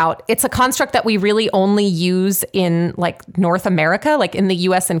throughout. It's a construct that we really only use in like North America, like in the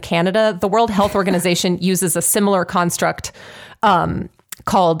US and Canada. The World Health Organization uses a similar construct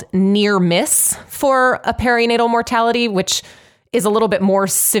called near miss for a perinatal mortality, which is a little bit more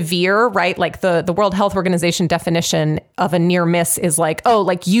severe, right? Like the World Health Organization definition of a near miss is like, oh,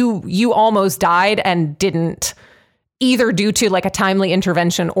 like you almost died and didn't, either due to like a timely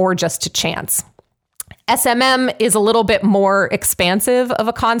intervention or just to chance. SMM is a little bit more expansive of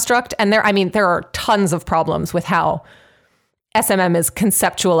a construct. And there are tons of problems with how SMM is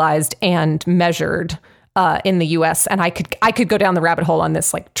conceptualized and measured in the US. And I could go down the rabbit hole on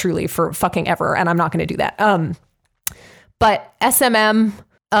this like truly for fucking ever. And I'm not going to do that. But SMM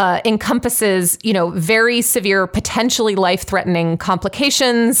encompasses, you know, very severe, potentially life-threatening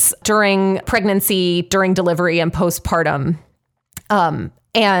complications during pregnancy, during delivery, and postpartum.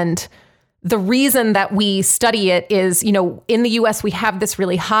 And the reason that we study it is, you know, in the US, we have this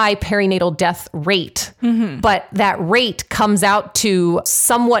really high perinatal death rate, but that rate comes out to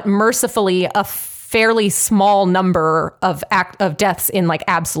somewhat mercifully a fairly small number of deaths in like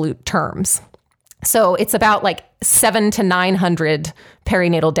absolute terms. So it's about like 700 to 900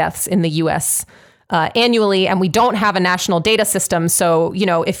 perinatal deaths in the US annually, and we don't have a national data system. So, you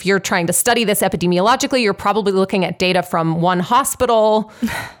know, if you're trying to study this epidemiologically, you're probably looking at data from one hospital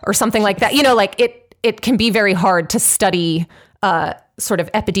or something like that. You know, like it can be very hard to study sort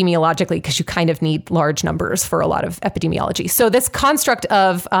of epidemiologically because you kind of need large numbers for a lot of epidemiology. So this construct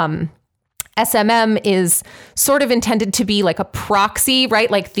of SMM is sort of intended to be like a proxy, right?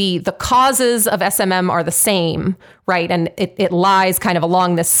 Like the causes of SMM are the same, right? And it lies kind of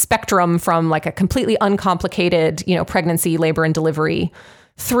along this spectrum from like a completely uncomplicated, you know, pregnancy, labor, and delivery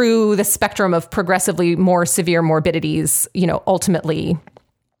through the spectrum of progressively more severe morbidities, you know, ultimately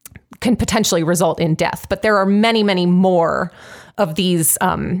can potentially result in death. But there are many, many more of these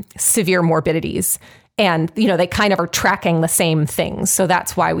severe morbidities. And, you know, they kind of are tracking the same things. So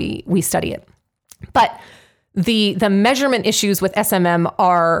that's why we study it. But the measurement issues with SMM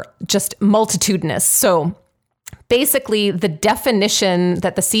are just multitudinous. So basically, the definition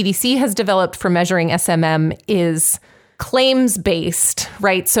that the CDC has developed for measuring SMM is claims-based,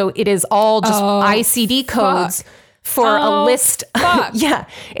 right? So it is all just ICD codes for a list. Yeah,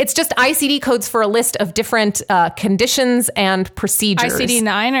 it's just ICD codes for a list of different conditions and procedures.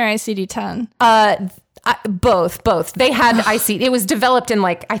 ICD-9 or ICD-10? Both. They had ICD. It was developed in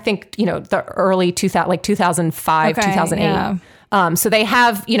like, I think, you know, the early 2005, 2008. Yeah. So they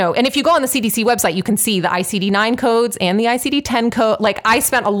have, you know, and if you go on the CDC website, you can see the ICD-9 codes and the ICD-10 code. Like I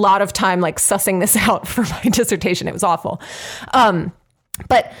spent a lot of time like sussing this out for my dissertation. It was awful.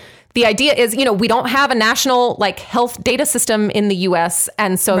 But the idea is, you know, we don't have a national like health data system in the US.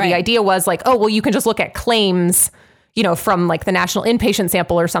 And so the idea was like, oh, well, you can just look at claims, you know, from like the national inpatient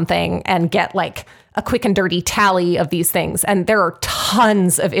sample or something and get like a quick and dirty tally of these things. And there are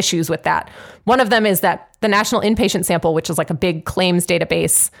tons of issues with that. One of them is that the national inpatient sample, which is like a big claims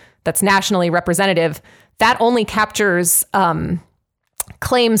database that's nationally representative, that only captures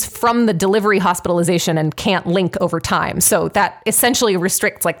claims from the delivery hospitalization and can't link over time. So that essentially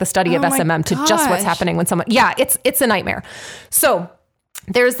restricts like the study of SMM to just what's happening when someone, it's a nightmare. So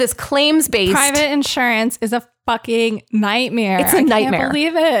there's this claims-based... Private insurance is a fucking nightmare. It's a nightmare. I can't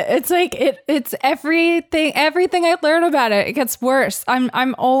believe it. It's like, it's everything I learn about it. It gets worse.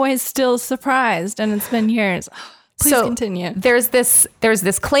 I'm always still surprised, and it's been years. Please continue. There's this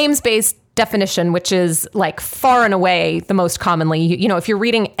claims-based definition, which is like far and away the most commonly, you know, if you're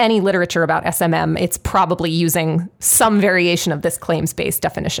reading any literature about SMM, it's probably using some variation of this claims-based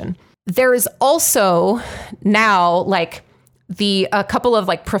definition. There is also now like a couple of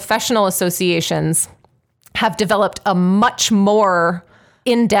like professional associations have developed a much more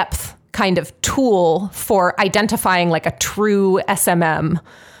in-depth kind of tool for identifying like a true SMM.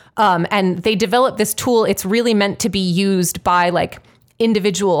 And they developed this tool. It's really meant to be used by like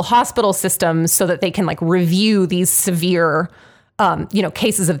individual hospital systems so that they can like review these severe, you know,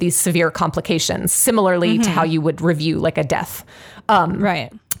 cases of these severe complications, similarly to how you would review like a death.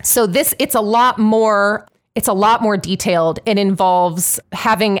 Right. So it's a lot more detailed. It involves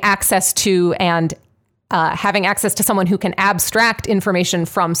having access to someone who can abstract information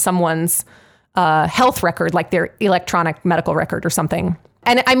from someone's health record, like their electronic medical record or something.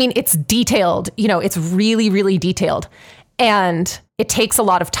 And I mean, it's detailed, you know, it's really, really detailed. And it takes a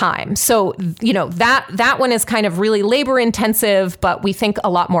lot of time. So, you know, that one is kind of really labor intensive, but we think a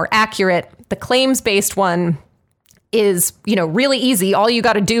lot more accurate. The claims-based one is, you know, really easy. All you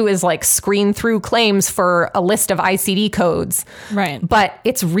got to do is like screen through claims for a list of ICD codes. Right. But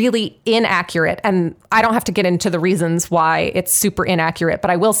it's really inaccurate. And I don't have to get into the reasons why it's super inaccurate, but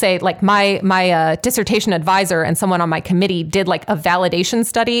I will say like my dissertation advisor and someone on my committee did like a validation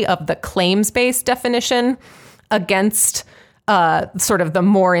study of the claims-based definition against sort of the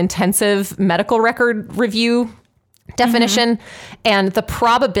more intensive medical record review definition. And the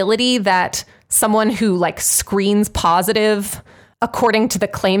probability that someone who like screens positive according to the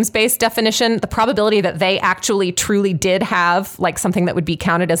claims-based definition, the probability that they actually truly did have like something that would be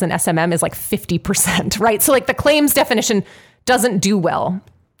counted as an SMM is like 50%, right? So like the claims definition doesn't do well.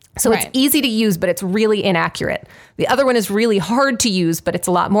 So it's easy to use, but it's really inaccurate. The other one is really hard to use, but it's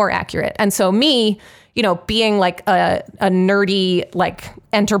a lot more accurate. And so me, you know, being like a nerdy, like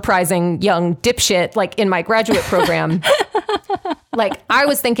enterprising young dipshit, like in my graduate program, like I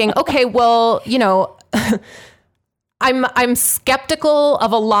was thinking, okay, well, you know, I'm skeptical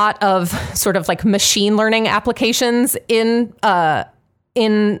of a lot of sort of like machine learning applications in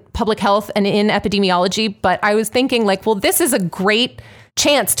in public health and in epidemiology, but I was thinking like, well, this is a great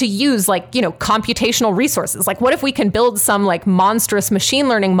chance to use like, computational resources. Like, what if we can build some like monstrous machine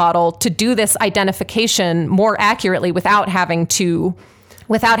learning model to do this identification more accurately without having to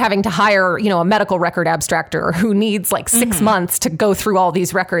hire, a medical record abstractor who needs like 6 months to go through all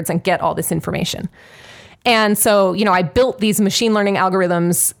these records and get all this information. And so, I built these machine learning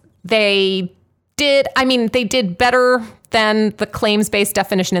algorithms. They did better than the claims-based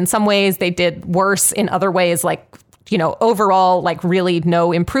definition in some ways. They did worse in other ways, like, overall, like really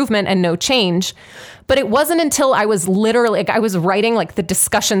no improvement and no change. But it wasn't until I was writing like the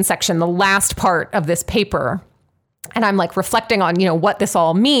discussion section, the last part of this paper, and I'm like reflecting on, what this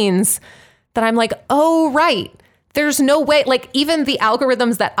all means, that I'm like, oh, right. There's no way, like even the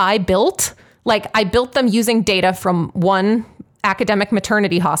algorithms that I built, like I built them using data from one academic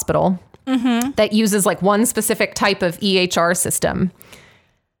maternity hospital that uses like one specific type of EHR system.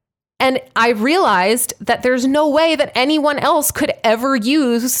 And I realized that there's no way that anyone else could ever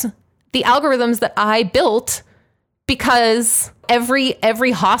use the algorithms that I built, because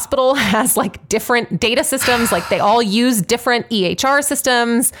every hospital has like different data systems. Like they all use different EHR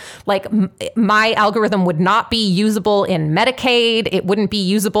systems. Like my algorithm would not be usable in Medicaid. It wouldn't be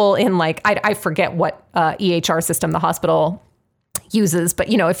usable in like, I forget what EHR system the hospital uses, but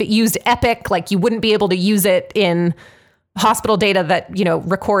if it used Epic, like you wouldn't be able to use it in hospital data that,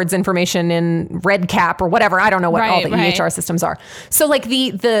 records information in REDCap or whatever. I don't know what all the EHR systems are. So like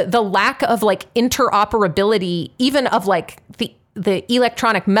the lack of like interoperability, even of like the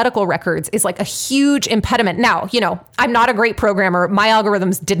electronic medical records, is like a huge impediment. Now, I'm not a great programmer. My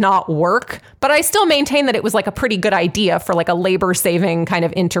algorithms did not work, but I still maintain that it was like a pretty good idea for like a labor saving kind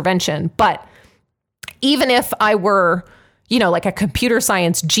of intervention. But even if I were, like a computer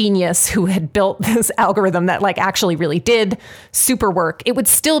science genius who had built this algorithm that like actually really did super work, it would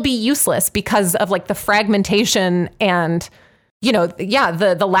still be useless because of like the fragmentation and,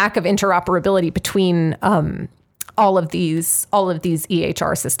 the lack of interoperability between all of these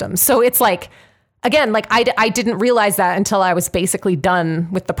EHR systems. So it's like, again, like I didn't realize that until I was basically done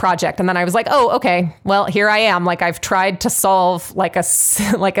with the project. And then I was like, oh, okay, well, here I am. Like I've tried to solve like a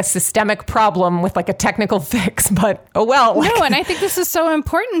systemic problem with like a technical fix, but oh well. Like, no, and I think this is so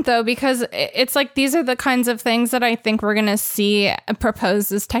important though, because it's like, these are the kinds of things that I think we're going to see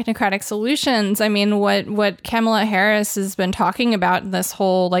proposed as technocratic solutions. I mean, what Kamala Harris has been talking about in this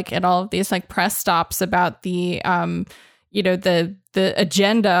whole, like in all of these like press stops about the, the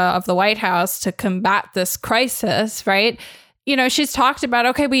agenda of the White House to combat this crisis, right? She's talked about,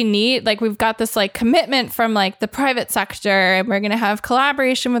 okay, we've got this like commitment from like the private sector, and we're going to have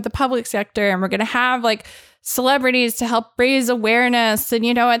collaboration with the public sector, and we're going to have like celebrities to help raise awareness. And,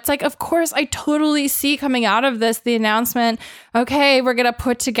 it's like, of course, I totally see coming out of this, the announcement, okay, we're going to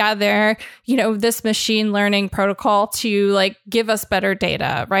put together, this machine learning protocol to like give us better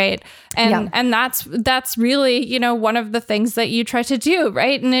data. Right. And that's really, one of the things that you try to do.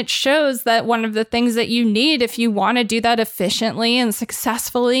 Right. And it shows that one of the things that you need, if you want to do that efficiently and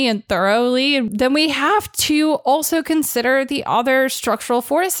successfully and thoroughly, then we have to also consider the other structural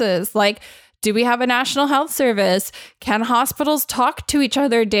forces. Like, do we have a national health service? Can hospitals talk to each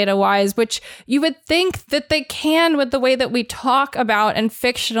other data-wise? Which you would think that they can with the way that we talk about and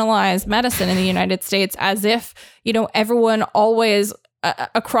fictionalize medicine in the United States, as if, everyone always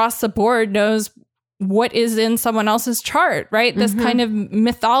across the board knows what is in someone else's chart, right? This kind of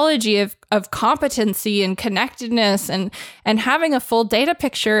mythology of competency and connectedness and having a full data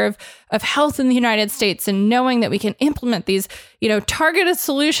picture of health in the United States, and knowing that we can implement these, targeted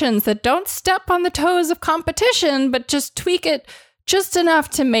solutions that don't step on the toes of competition, but just tweak it just enough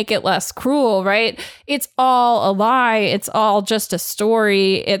to make it less cruel, right? It's all a lie. It's all just a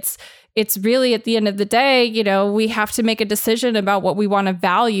story. It's really, at the end of the day, we have to make a decision about what we want to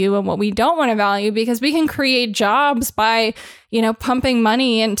value and what we don't want to value, because we can create jobs by, pumping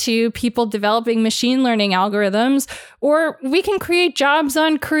money into people developing machine learning algorithms, or we can create jobs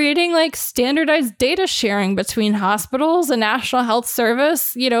on creating like standardized data sharing between hospitals, a national health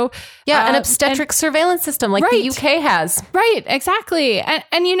service, an obstetric surveillance system like the UK has. Right, exactly. And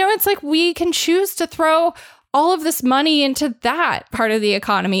it's like we can choose to throw all of this money into that part of the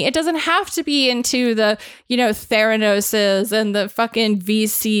economy. It doesn't have to be into the, Theranoses and the fucking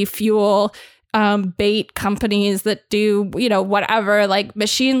VC fuel bait companies that do, whatever, like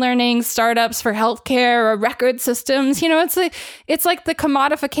machine learning startups for healthcare or record systems. It's like the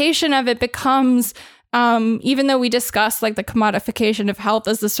commodification of it becomes even though we discuss like the commodification of health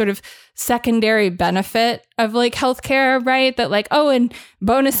as the sort of secondary benefit of like healthcare, right? That like, oh, and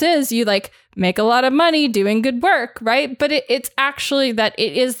bonuses, you like make a lot of money doing good work, right? But it's actually that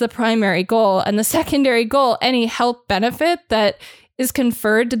it is the primary goal, and the secondary goal, any health benefit that is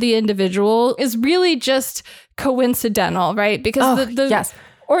conferred to the individual, is really just coincidental, right? Because the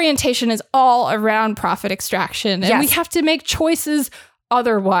orientation is all around profit extraction, and we have to make choices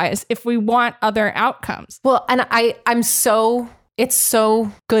otherwise if we want other outcomes. Well, and it's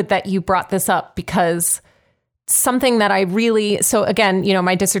so good that you brought this up, because something that so again,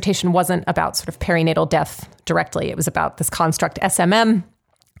 my dissertation wasn't about sort of perinatal death directly. It was about this construct SMM.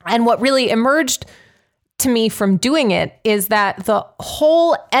 And what really emerged to me from doing it is that the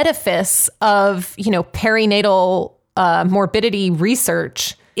whole edifice of, perinatal morbidity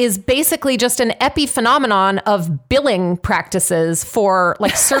research is basically just an epiphenomenon of billing practices for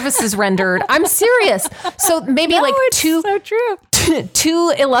like services rendered. I'm serious. So maybe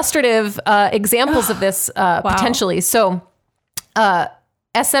two illustrative examples of this potentially. So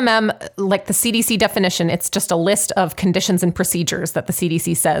SMM, like the CDC definition, it's just a list of conditions and procedures that the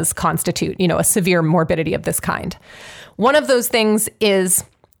CDC says constitute, a severe morbidity of this kind. One of those things is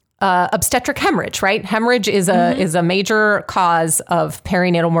obstetric hemorrhage, right? Hemorrhage is a major cause of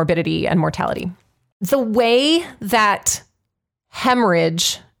perinatal morbidity and mortality. The way that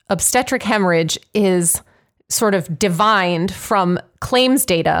obstetric hemorrhage is sort of divined from claims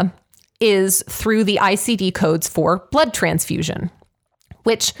data is through the ICD codes for blood transfusion,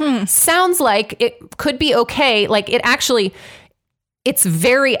 which sounds like it could be okay. Like it's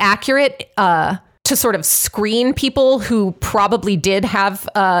very accurate to sort of screen people who probably did have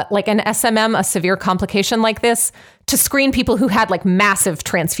like an SMM, a severe complication like this, to screen people who had like massive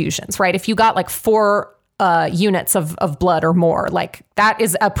transfusions, right? If you got like 4 units of blood or more, like that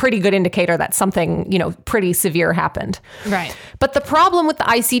is a pretty good indicator that something, pretty severe happened. Right. But the problem with the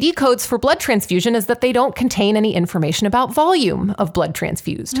ICD codes for blood transfusion is that they don't contain any information about volume of blood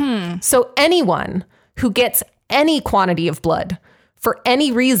transfused. So anyone who gets any quantity of blood for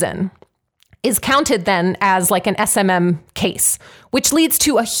any reason is counted then as like an SMM case, which leads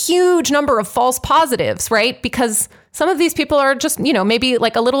to a huge number of false positives, right? Because some of these people are just, maybe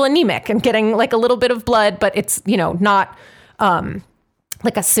like a little anemic and getting like a little bit of blood, but it's, not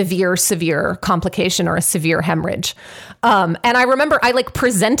like a severe complication or a severe hemorrhage. And I remember I like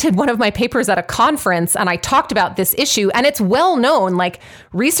presented one of my papers at a conference and I talked about this issue, and it's well known, like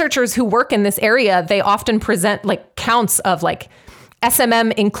researchers who work in this area, they often present like counts of like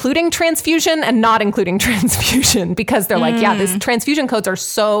SMM including transfusion and not including transfusion, because they're like, these transfusion codes are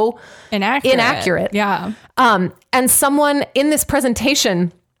so inaccurate. Yeah. And someone in this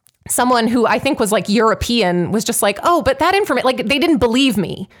presentation, someone who I think was like European, was just like, oh, but that information, like they didn't believe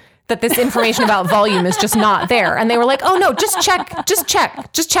me that this information about volume is just not there. And they were like, oh no, just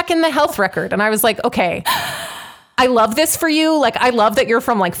check in the health record. And I was like, okay, I love this for you. Like, I love that you're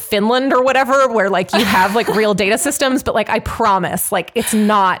from like Finland or whatever, where like you have like real data systems, but like, I promise, like it's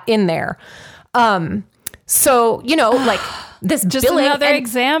not in there. So, like this just billing, another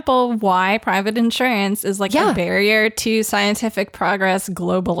example why private insurance is like a barrier to scientific progress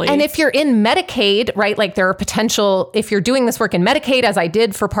globally. And if you're in Medicaid, right, like there are potential, if you're doing this work in Medicaid, as I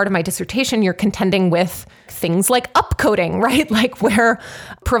did for part of my dissertation, you're contending with things like upcoding, right? Like where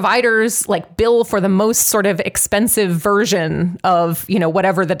providers like bill for the most sort of expensive version of,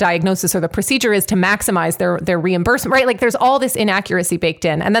 whatever the diagnosis or the procedure is to maximize their reimbursement, right? Like there's all this inaccuracy baked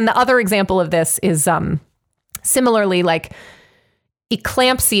in. And then the other example of this is similarly, like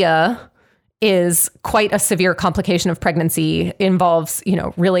eclampsia is quite a severe complication of pregnancy, involves,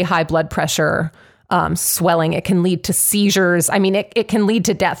 really high blood pressure, swelling. It can lead to seizures. I mean, it can lead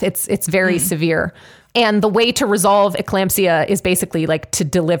to death. It's very severe. And the way to resolve eclampsia is basically like to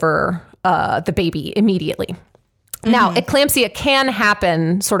deliver the baby immediately. Now, eclampsia can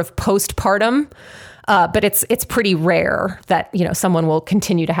happen sort of postpartum, but it's pretty rare that, someone will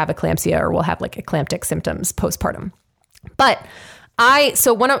continue to have eclampsia or will have like eclamptic symptoms postpartum. But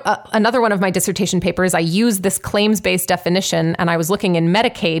another one of my dissertation papers, I used this claims-based definition, and I was looking in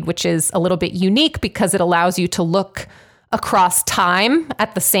Medicaid, which is a little bit unique because it allows you to look across time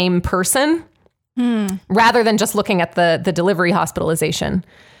at the same person rather than just looking at the delivery hospitalization.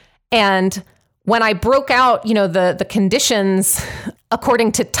 And when I broke out, the conditions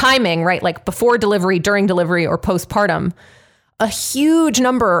according to timing, right? Like before delivery, during delivery, or postpartum, a huge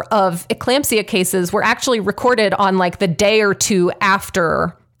number of eclampsia cases were actually recorded on like the day or two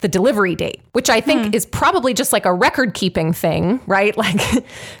after the delivery date, which I think is probably just like a record keeping thing, right? Like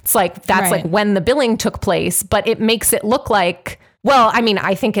it's like, that's like when the billing took place, but it makes it look like, well, I mean,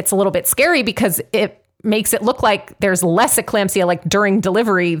 I think it's a little bit scary because makes it look like there's less eclampsia like during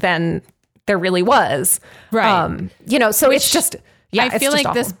delivery than there really was. Right. So it's just, I feel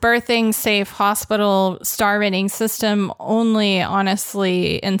like this birthing safe hospital star rating system only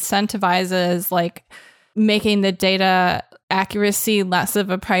honestly incentivizes like making the data accuracy less of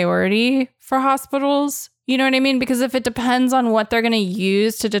a priority for hospitals. You know what I mean? Because if it depends on what they're going to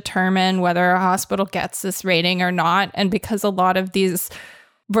use to determine whether a hospital gets this rating or not, and because a lot of these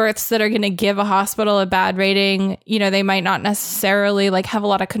births that are going to give a hospital a bad rating, they might not necessarily like have a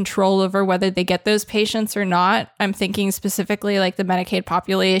lot of control over whether they get those patients or not. I'm thinking specifically like the Medicaid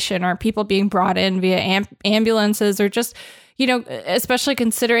population or people being brought in via ambulances, or just, especially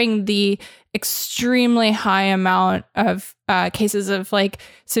considering the extremely high amount of cases of like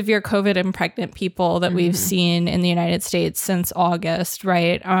severe COVID in pregnant people that we've seen in the United States since August,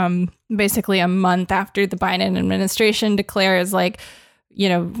 right? Basically a month after the Biden administration declares like,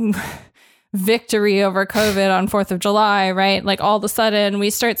 victory over COVID on 4th of July, right? Like all of a sudden we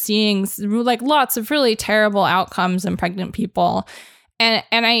start seeing like lots of really terrible outcomes in pregnant people. And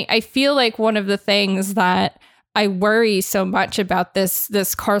I feel like one of the things that I worry so much about this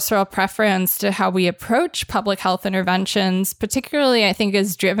carceral preference to how we approach public health interventions, particularly I think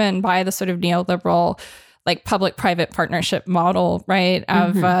is driven by the sort of neoliberal like public-private partnership model, right?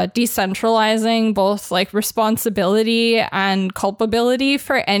 Of decentralizing both like responsibility and culpability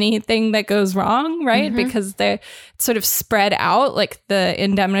for anything that goes wrong, right? Because they're sort of spread out, like the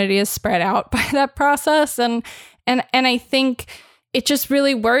indemnity is spread out by that process. And I think it just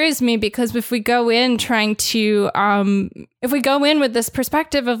really worries me, because if we go in with this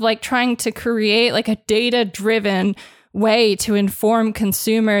perspective of like trying to create like a data-driven way to inform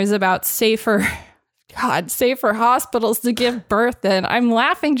consumers about safer hospitals to give birth in. I'm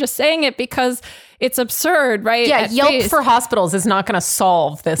laughing just saying it because it's absurd, right? Yeah, Yelp for hospitals is not going to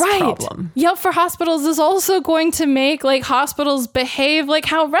solve this problem. Yelp for hospitals is also going to make like hospitals behave like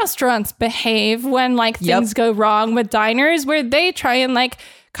how restaurants behave when like things go wrong with diners, where they try and like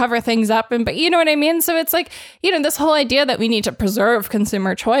cover things up. But you know what I mean? So it's like, this whole idea that we need to preserve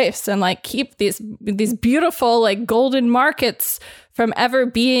consumer choice and like keep these beautiful like golden markets from ever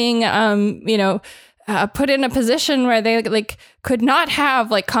being, put in a position where they like could not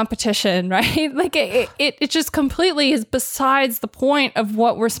have like competition, right? Like it just completely is besides the point of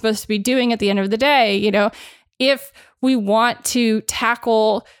what we're supposed to be doing at the end of the day. If we want to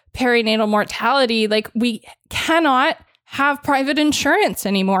tackle perinatal mortality, like we cannot have private insurance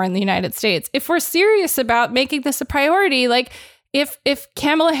anymore in the United States. If we're serious about making this a priority, like if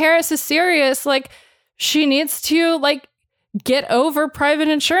Kamala Harris is serious, like she needs to like get over private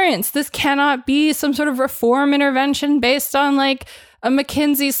insurance. This cannot be some sort of reform intervention based on like a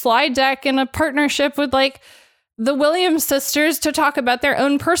McKinsey slide deck and a partnership with like the Williams sisters to talk about their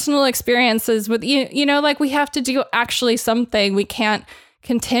own personal experiences with, like we have to do actually something. We can't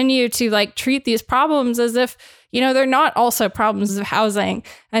continue to like treat these problems as if, they're not also problems of housing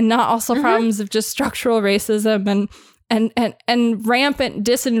and not also problems of just structural racism and rampant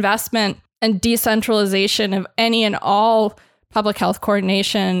disinvestment and decentralization of any and all public health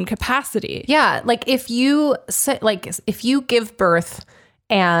coordination capacity. Yeah, like if you give birth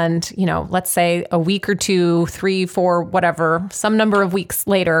and, let's say a week or 2, 3, 4, whatever, some number of weeks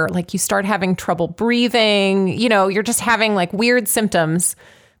later, like you start having trouble breathing, you're just having like weird symptoms,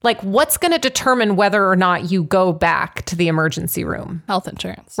 like what's going to determine whether or not you go back to the emergency room? Health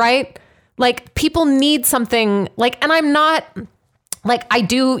insurance. Right? Like people need something like, and I'm not like, I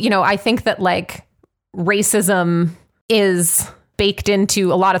do, I think that like racism is baked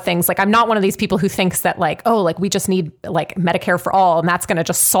into a lot of things. Like I'm not one of these people who thinks that like, oh, like we just need like Medicare for all and that's going to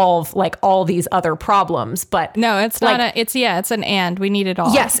just solve like all these other problems. But no, it's like, not it's an and. We need it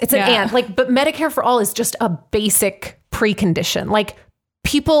all. Yes, it's an and. Like, but Medicare for all is just a basic precondition. Like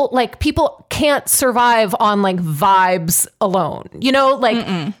people can't survive on like vibes alone.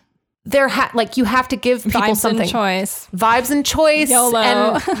 Like like you have to give people vibes something. Vibes and choice. YOLO.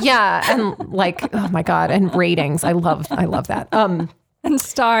 And like, oh my God, and ratings. I love that. And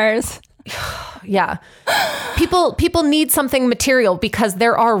stars. Yeah. People need something material because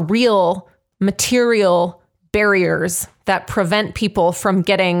there are real material barriers that prevent people from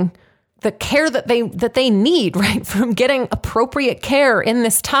getting the care that they need, right? From getting appropriate care in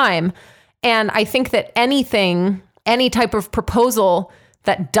this time. And I think that any type of proposal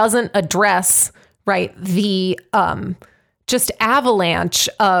that doesn't address, right, the just avalanche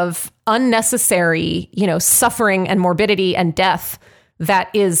of unnecessary, suffering and morbidity and death that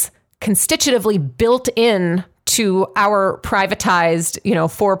is constitutively built in to our privatized,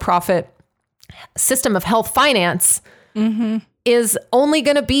 for-profit system of health finance, is only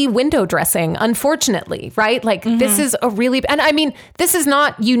going to be window dressing, unfortunately, right? Like this is a really, and I mean, this is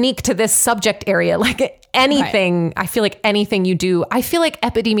not unique to this subject area. Like anything, right. I feel like anything you do, I feel like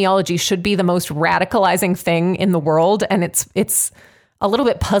epidemiology should be the most radicalizing thing in the world. And it's a little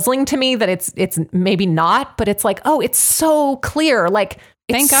bit puzzling to me that it's maybe not, but it's like, oh, it's so clear. Like,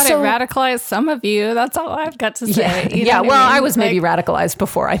 thank God it radicalized some of you. That's all I've got to say. Yeah. Well, I was maybe radicalized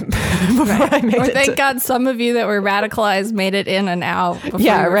before I made or it. Thank God some of you that were radicalized made it in and out before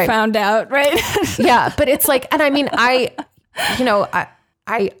you were found out, right? Yeah, but it's like, and I mean, I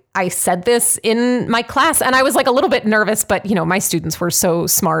said this in my class, and I was like a little bit nervous, but you know, my students were so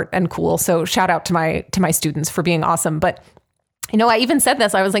smart and cool. So shout out to my students for being awesome. But you know, I even said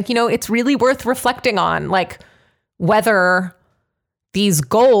this. I was like, you know, it's really worth reflecting on, like whether these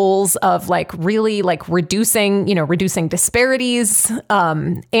goals of like really like reducing disparities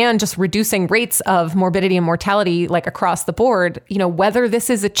and just reducing rates of morbidity and mortality like across the board, you know, whether this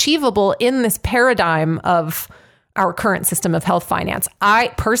is achievable in this paradigm of our current system of health finance.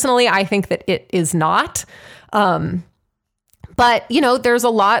 I think that it is not. But, you know, there's a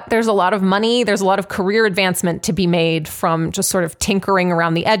lot of money, there's a lot of career advancement to be made from just sort of tinkering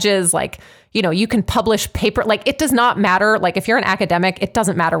around the edges. Like, you know, you can publish paper, like it does not matter. Like if you're an academic, it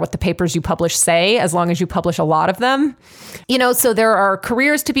doesn't matter what the papers you publish say, as long as you publish a lot of them. You know, so there are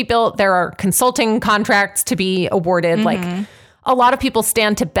careers to be built. There are consulting contracts to be awarded. Like a lot of people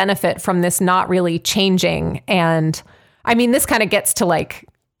stand to benefit from this not really changing. And I mean, this kind of gets to like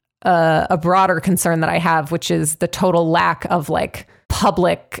a broader concern that I have, which is the total lack of like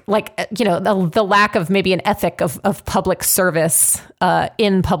public, like, you know, the lack of maybe an ethic of public service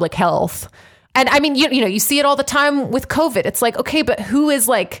in public health. And I mean, you know, you see it all the time with COVID. It's like, okay, but who is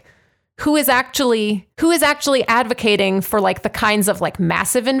actually advocating for like the kinds of like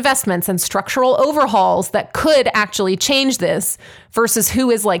massive investments and structural overhauls that could actually change this versus who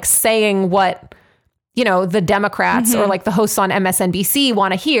is like saying what, you know, the Democrats or like the hosts on MSNBC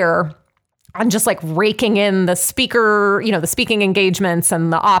want to hear, and just like raking in the speaker, you know, the speaking engagements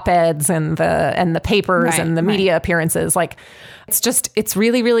and the op-eds and the papers and the media appearances. Like, it's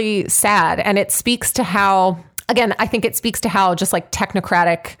really, really sad. And it speaks to how, again, I think it speaks to how just like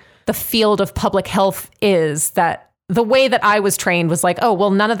technocratic the field of public health is, that the way that I was trained was like, oh, well,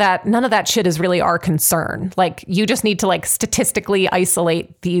 none of that shit is really our concern. Like, you just need to like statistically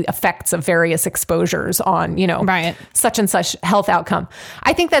isolate the effects of various exposures on, you know, such and such health outcome.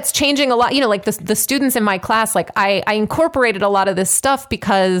 I think that's changing a lot. You know, like the students in my class, like I incorporated a lot of this stuff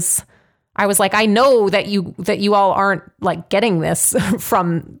because I was like, I know that you all aren't like getting this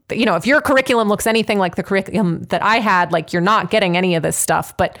from, you know, if your curriculum looks anything like the curriculum that I had, like you're not getting any of this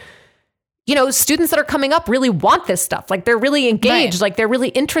stuff. But you know, students that are coming up really want this stuff. Like they're really engaged, like they're really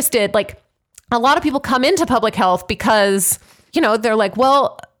interested. Like a lot of people come into public health because, you know, they're like,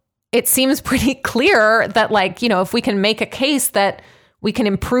 well, it seems pretty clear that like, you know, if we can make a case that we can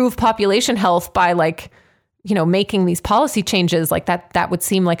improve population health by like, you know, making these policy changes, like that would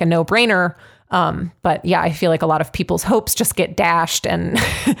seem like a no-brainer. But yeah, I feel like a lot of people's hopes just get dashed, and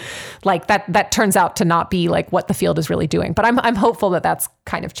like that turns out to not be like what the field is really doing. But I'm hopeful that that's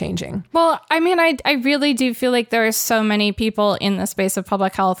kind of changing. Well, I mean, I really do feel like there are so many people in the space of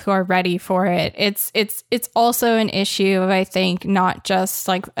public health who are ready for it. It's also an issue of, I think, not just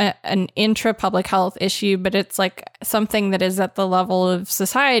like an intra-public health issue, but it's like something that is at the level of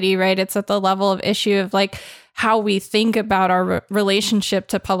society, right? It's at the level of issue of like how we think about our relationship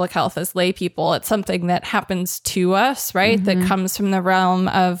to public health as lay people. It's something that happens to us, right? That comes from the realm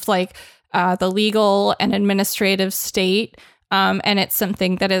of like the legal and administrative state. And it's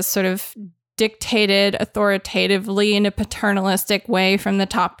something that is sort of dictated authoritatively in a paternalistic way from the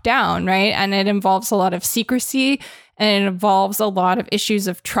top down, right? And it involves a lot of secrecy, and it involves a lot of issues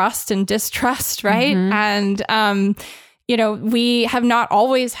of trust and distrust, right? And, you know, we have not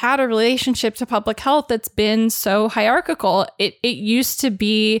always had a relationship to public health that's been so hierarchical. It used to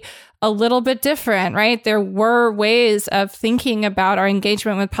be a little bit different, right? There were ways of thinking about our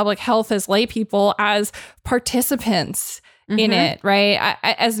engagement with public health as lay people, as participants in it, right?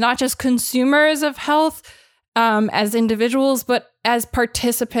 As not just consumers of health as individuals, but as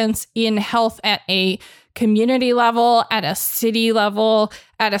participants in health at a community level, at a city level,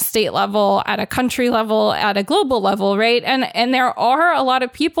 at a state level, at a country level, at a global level, right? And there are a lot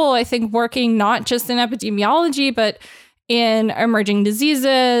of people, I think, working not just in epidemiology, but in emerging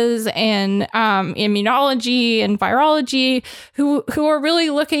diseases and immunology and virology, who are really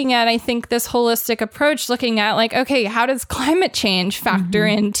looking at, I think, this holistic approach, looking at like, okay, how does climate change factor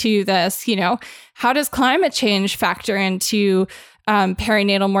into this? You know, how does climate change factor into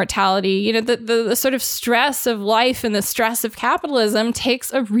perinatal mortality. You know, the sort of stress of life and the stress of capitalism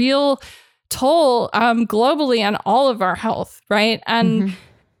takes a real toll globally on all of our health, right? And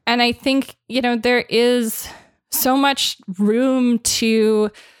I think, you know, there is so much room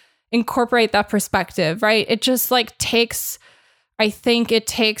to incorporate that perspective, right? It just like takes, I think it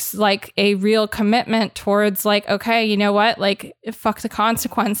takes like a real commitment towards like, okay, you know what? Like, fuck the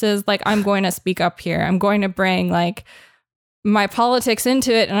consequences. Like, I'm going to speak up here. I'm going to bring like my politics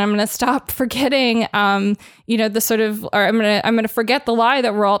into it, and I'm going to stop forgetting, you know, the sort of, or I'm going to forget the lie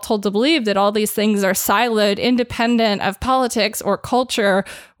that we're all told to believe, that all these things are siloed, independent of politics or culture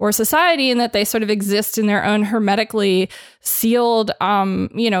or society, and that they sort of exist in their own hermetically sealed,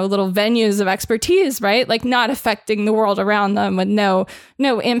 you know, little venues of expertise, right? Like not affecting the world around them with no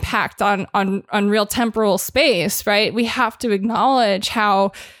impact on real temporal space, right? We have to acknowledge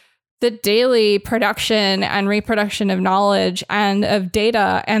how the daily production and reproduction of knowledge and of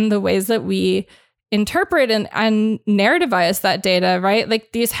data and the ways that we interpret and narrativize that data, right?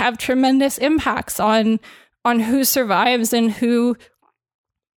 Like these have tremendous impacts on who survives and who,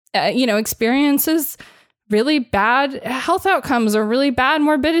 you know, experiences really bad health outcomes or really bad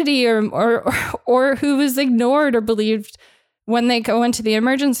morbidity or who is ignored or believed when they go into the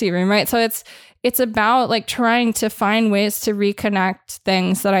emergency room, right? So it's about like trying to find ways to reconnect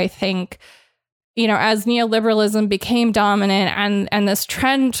things that I think, you know, as neoliberalism became dominant and this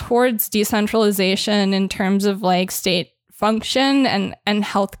trend towards decentralization in terms of like state function and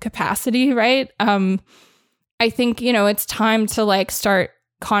health capacity, right? I think, you know, it's time to like start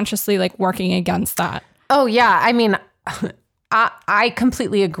consciously like working against that. Oh yeah. I mean, I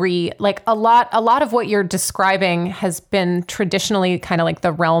completely agree. Like a lot of what you're describing has been traditionally kind of like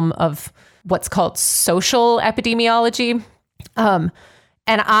the realm of what's called social epidemiology. And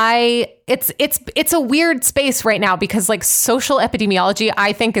it's a weird space right now because like social epidemiology,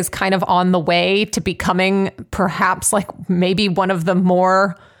 I think, is kind of on the way to becoming perhaps like maybe one of the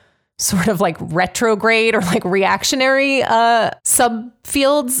more sort of like retrograde or like reactionary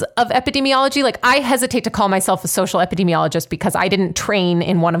subfields of epidemiology. Like I hesitate to call myself a social epidemiologist because I didn't train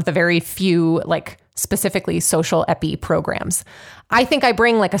in one of the very few like specifically social epi programs. I think I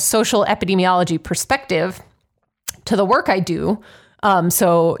bring like a social epidemiology perspective to the work I do.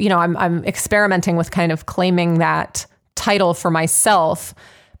 So, you know, I'm experimenting with kind of claiming that title for myself.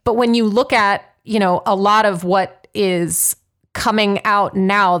 But when you look at, you know, a lot of what is coming out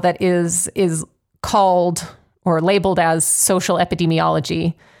now that is called or labeled as social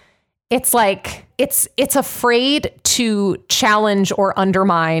epidemiology, it's like it's afraid to challenge or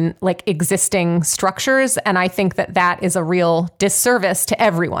undermine like existing structures, and I think that is a real disservice to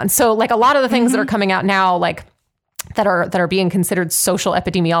everyone. So like a lot of the things that are coming out now, like that are being considered social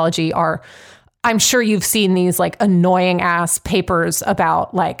epidemiology, are, I'm sure you've seen these like annoying ass papers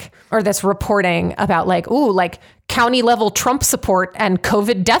about like, or this reporting about like, ooh, like county level Trump support and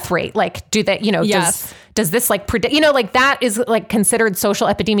COVID death rate. Like, do that, you know, yes. does this like predict, you know, like that is like considered social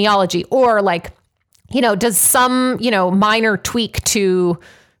epidemiology, or like, you know, does some, you know, minor tweak to,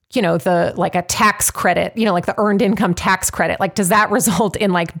 you know, the like a tax credit, you know, like the earned income tax credit, like does that result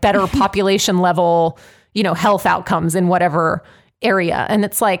in like better population level, you know, health outcomes in whatever area? And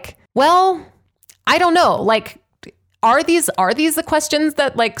it's like, well, I don't know. Like, are these the questions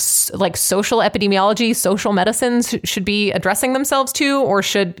that like social epidemiology, social medicines should be addressing themselves to, or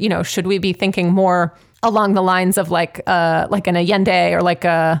should we be thinking more along the lines of like an Allende or like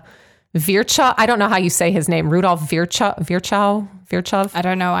a Virchow? I don't know how you say his name, Rudolph Virchow. I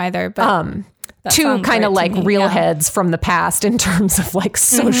don't know either, but two kind of like real heads from the past in terms of like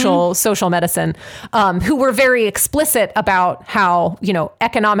social medicine, who were very explicit about how, you know,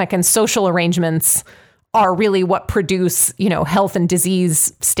 economic and social arrangements are really what produce, you know, health and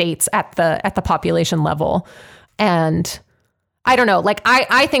disease states at the population level. And I don't know, like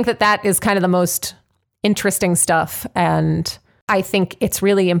I think that is kind of the most interesting stuff. And I think it's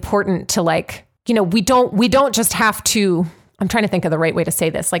really important to like, you know, we don't just have to, I'm trying to think of the right way to say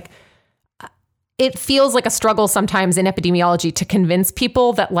this. Like, it feels like a struggle sometimes in epidemiology to convince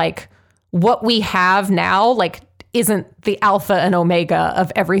people that like what we have now, like, isn't the alpha and omega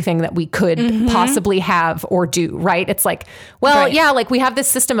of everything that we could possibly have or do, right? It's like, well, right. Yeah, like we have this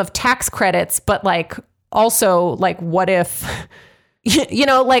system of tax credits, but like also like what if, you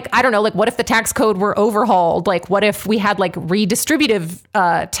know, like, I don't know, like what if the tax code were overhauled? Like what if we had like redistributive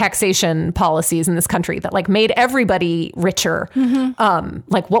taxation policies in this country that like made everybody richer?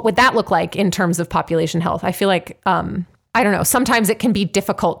 Like what would that look like in terms of population health? I feel like, I don't know, sometimes it can be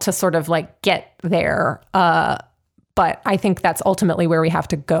difficult to sort of like get there. But I think that's ultimately where we have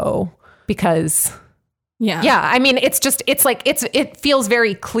to go, because Yeah. I mean, it feels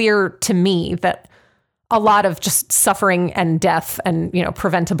very clear to me that a lot of just suffering and death and,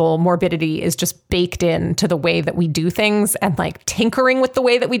 preventable morbidity is just baked into the way that we do things, and like tinkering with the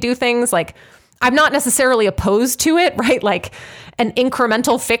way that we do things. Like, I'm not necessarily opposed to it, right? Like an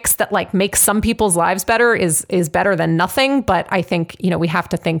incremental fix that like makes some people's lives better is better than nothing. But I think, we have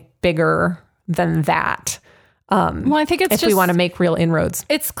to think bigger than that. Well, I think if we want to make real inroads.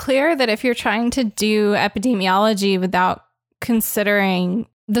 It's clear that if you're trying to do epidemiology without considering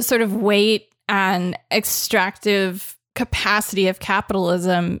the sort of weight and extractive capacity of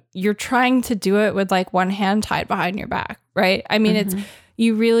capitalism, you're trying to do it with like one hand tied behind your back, right? I mean,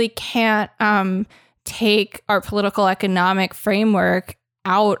 you really can't take our political economic framework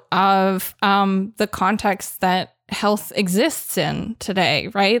out of the context that health exists in today,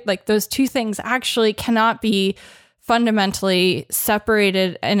 right? Like those two things actually cannot be fundamentally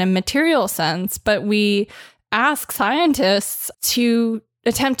separated in a material sense, but we ask scientists to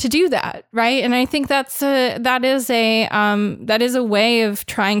attempt to do that, right? And I think that is a way of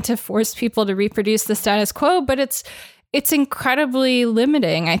trying to force people to reproduce the status quo, but it's incredibly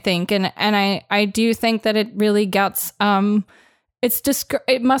limiting, I think, and I do think that it really gets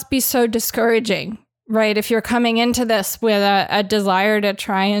it must be so discouraging, right? If you're coming into this with a desire to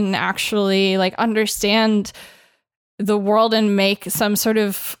try and actually like understand the world and make some sort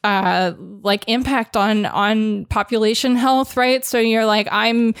of like impact on population health, right? So you're like,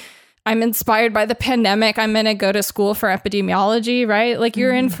 I'm inspired by the pandemic, I'm going to go to school for epidemiology, right? Like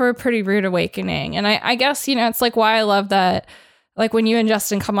you're in for a pretty rude awakening. And I guess, it's like why I love that, like when you and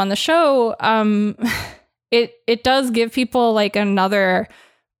Justin come on the show, it does give people like another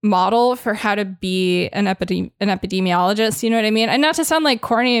model for how to be an epidemiologist, you know what I mean? And not to sound like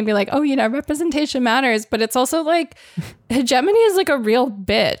corny and be like, oh, representation matters, but it's also like hegemony is like a real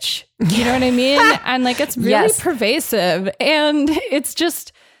bitch, you know what I mean? And like it's really pervasive, and it's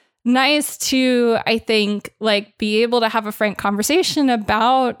just nice to, I think, like be able to have a frank conversation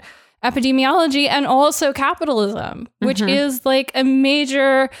about epidemiology and also capitalism, which is like a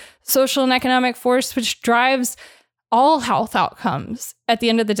major social and economic force which drives all health outcomes at the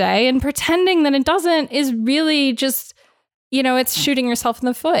end of the day, and pretending that it doesn't is really just, it's shooting yourself in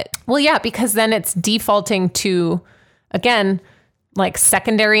the foot. Well, yeah, because then it's defaulting to, again, like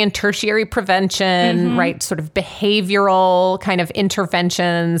secondary and tertiary prevention, right? Sort of behavioral kind of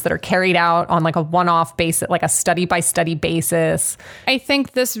interventions that are carried out on like a one-off basis, like a study by study basis. I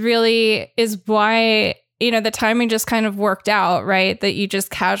think this really is why, the timing just kind of worked out, right? That you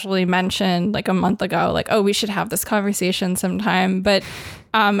just casually mentioned like a month ago, like, oh, we should have this conversation sometime. But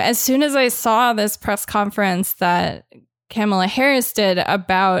as soon as I saw this press conference that Kamala Harris did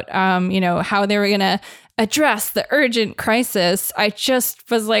about, how they were going to address the urgent crisis, I just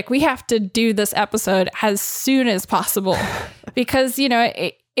was like, we have to do this episode as soon as possible because,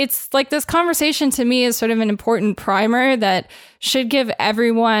 it's like this conversation to me is sort of an important primer that should give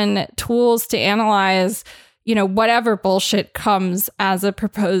everyone tools to analyze, whatever bullshit comes as a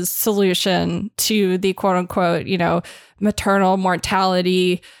proposed solution to the quote unquote, maternal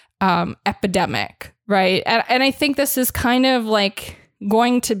mortality epidemic, right? And I think this is kind of like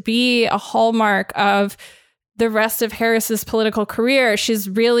going to be a hallmark of the rest of Harris's political career. She's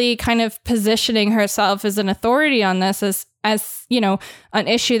really kind of positioning herself as an authority on this as an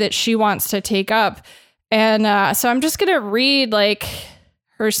issue that she wants to take up. And so I'm just going to read like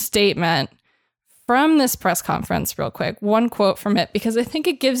her statement from this press conference real quick, one quote from it, because I think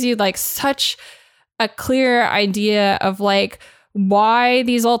it gives you like such a clear idea of like why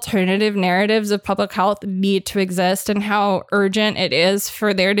these alternative narratives of public health need to exist and how urgent it is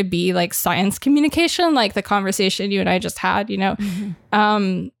for there to be like science communication, like the conversation you and I just had,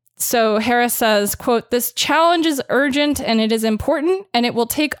 So Harris says, quote, "This challenge is urgent and it is important and it will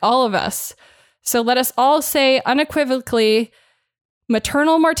take all of us. So let us all say unequivocally,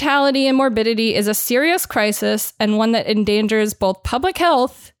 maternal mortality and morbidity is a serious crisis and one that endangers both public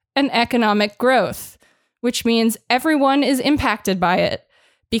health and economic growth, which means everyone is impacted by it.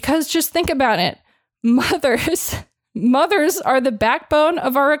 Because just think about it. Mothers are the backbone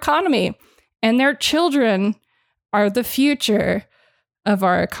of our economy, and their children are the future of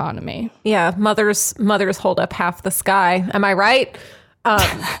our economy." Yeah, mothers hold up half the sky. Am I right?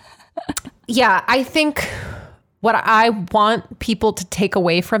 Yeah, I think what I want people to take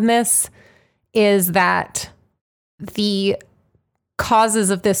away from this is that the causes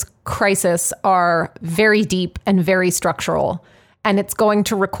of this crisis are very deep and very structural. And it's going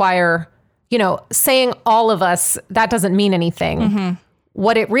to require, saying all of us, that doesn't mean anything.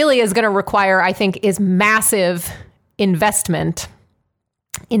 What it really is going to require, I think, is massive investment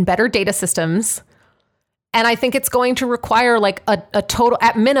in better data systems, And I think it's going to require like a total,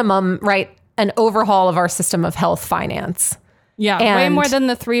 at minimum, right, an overhaul of our system of health finance. Yeah, way more than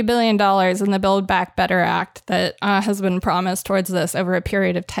the $3 billion in the Build Back Better Act that has been promised towards this over a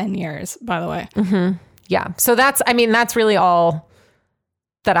period of 10 years, by the way. Mm-hmm. Yeah. So that's really all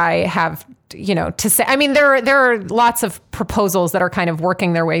that I have, to say. I mean, there are lots of proposals that are kind of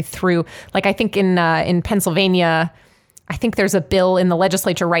working their way through. Like I think in Pennsylvania, I think there's a bill in the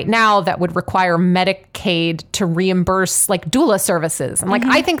legislature right now that would require Medicaid to reimburse like doula services. And like,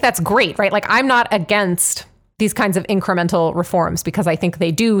 I think that's great, right? Like I'm not against these kinds of incremental reforms because I think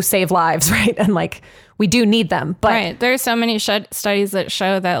they do save lives, right? And like we do need them. But right. There's so many studies that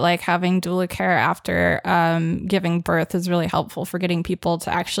show that like having doula care after giving birth is really helpful for getting people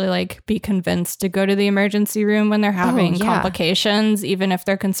to actually like be convinced to go to the emergency room when they're having complications, even if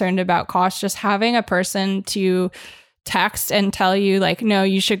they're concerned about cost. Just having a person to text and tell you like, no,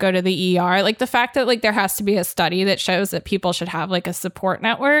 you should go to the ER. Like the fact that like there has to be a study that shows that people should have like a support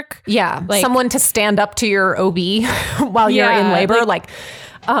network. Yeah. Like someone to stand up to your OB while you're in labor.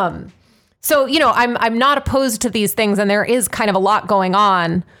 So, I'm not opposed to these things and there is kind of a lot going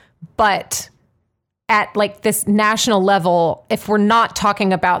on, but at like this national level, if we're not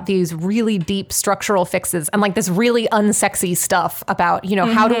talking about these really deep structural fixes and like this really unsexy stuff about,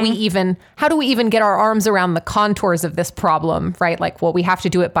 how do we even get our arms around the contours of this problem, right? Like, well, we have to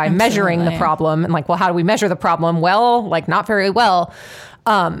do it by measuring the problem. And like, well, how do we measure the problem? Well, like not very well.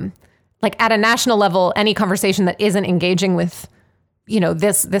 Like at a national level, any conversation that isn't engaging with,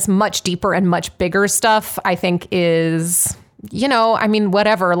 this much deeper and much bigger stuff, I think is,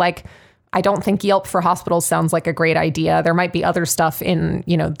 whatever, like, I don't think Yelp for hospitals sounds like a great idea. There might be other stuff in,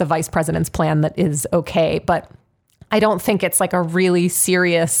 the vice president's plan that is okay, but I don't think it's like a really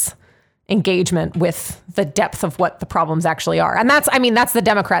serious engagement with the depth of what the problems actually are. And that's the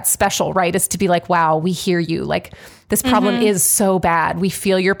Democrats' special, right? Is to be like, wow, we hear you. Like this problem is so bad. We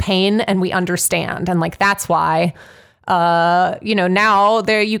feel your pain and we understand. And like, that's why, now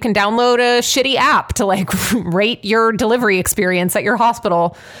there you can download a shitty app to like rate your delivery experience at your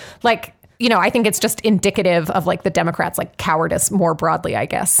hospital. Like, I think it's just indicative of like the Democrats' like cowardice more broadly, I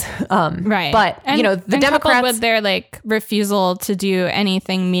guess. Right. But, and, the Democrats with their like refusal to do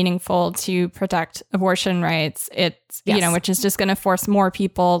anything meaningful to protect abortion rights, it's, which is just going to force more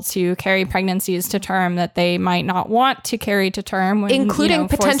people to carry pregnancies to term that they might not want to carry to term. When, including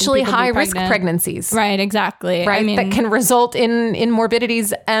potentially high risk pregnancies. Right. Exactly. Right. That can result in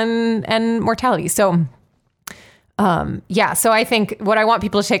morbidities and mortality. So so I think what I want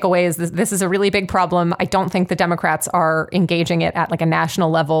people to take away is this is a really big problem. I don't think the Democrats are engaging it at like a national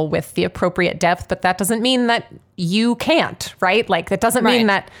level with the appropriate depth, but that doesn't mean that you can't, right? Like that doesn't mean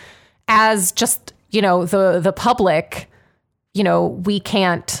that as just, the public, we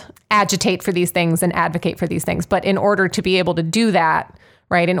can't agitate for these things and advocate for these things. But in order to be able to do that,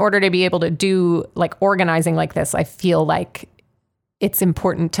 right, in order to be able to do like organizing like this, I feel like it's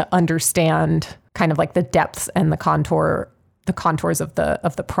important to understand kind of like the depths and the contours of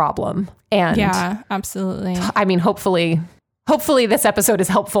the problem. And yeah, absolutely. I mean, hopefully this episode is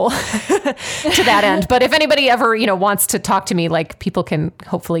helpful to that end. But if anybody ever, wants to talk to me, like people can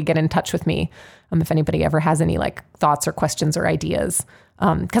hopefully get in touch with me. If anybody ever has any like thoughts or questions or ideas.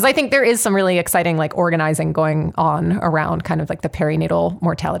 Because I think there is some really exciting like organizing going on around kind of like the perinatal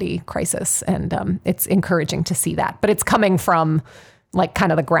mortality crisis. And it's encouraging to see that. But it's coming from like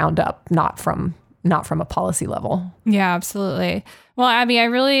kind of the ground up, not from a policy level. Yeah, absolutely. Well, Abby, I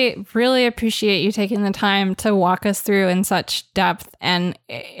really, really appreciate you taking the time to walk us through in such depth. And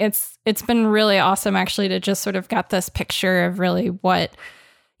it's been really awesome actually to just sort of get this picture of really what,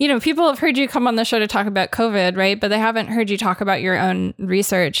 people have heard you come on the show to talk about COVID, right? But they haven't heard you talk about your own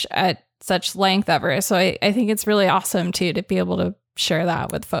research at such length ever. So I think it's really awesome too, to be able to share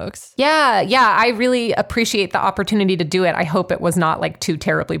that with folks. Yeah. I really appreciate the opportunity to do it. I hope it was not like too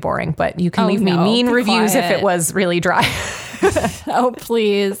terribly boring, but you can leave me mean reviews if it was really dry. Oh,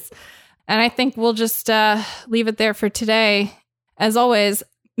 please. And I think we'll just leave it there for today. As always,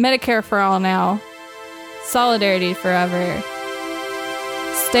 Medicare for all now. Solidarity forever.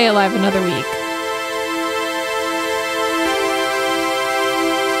 Stay alive another week.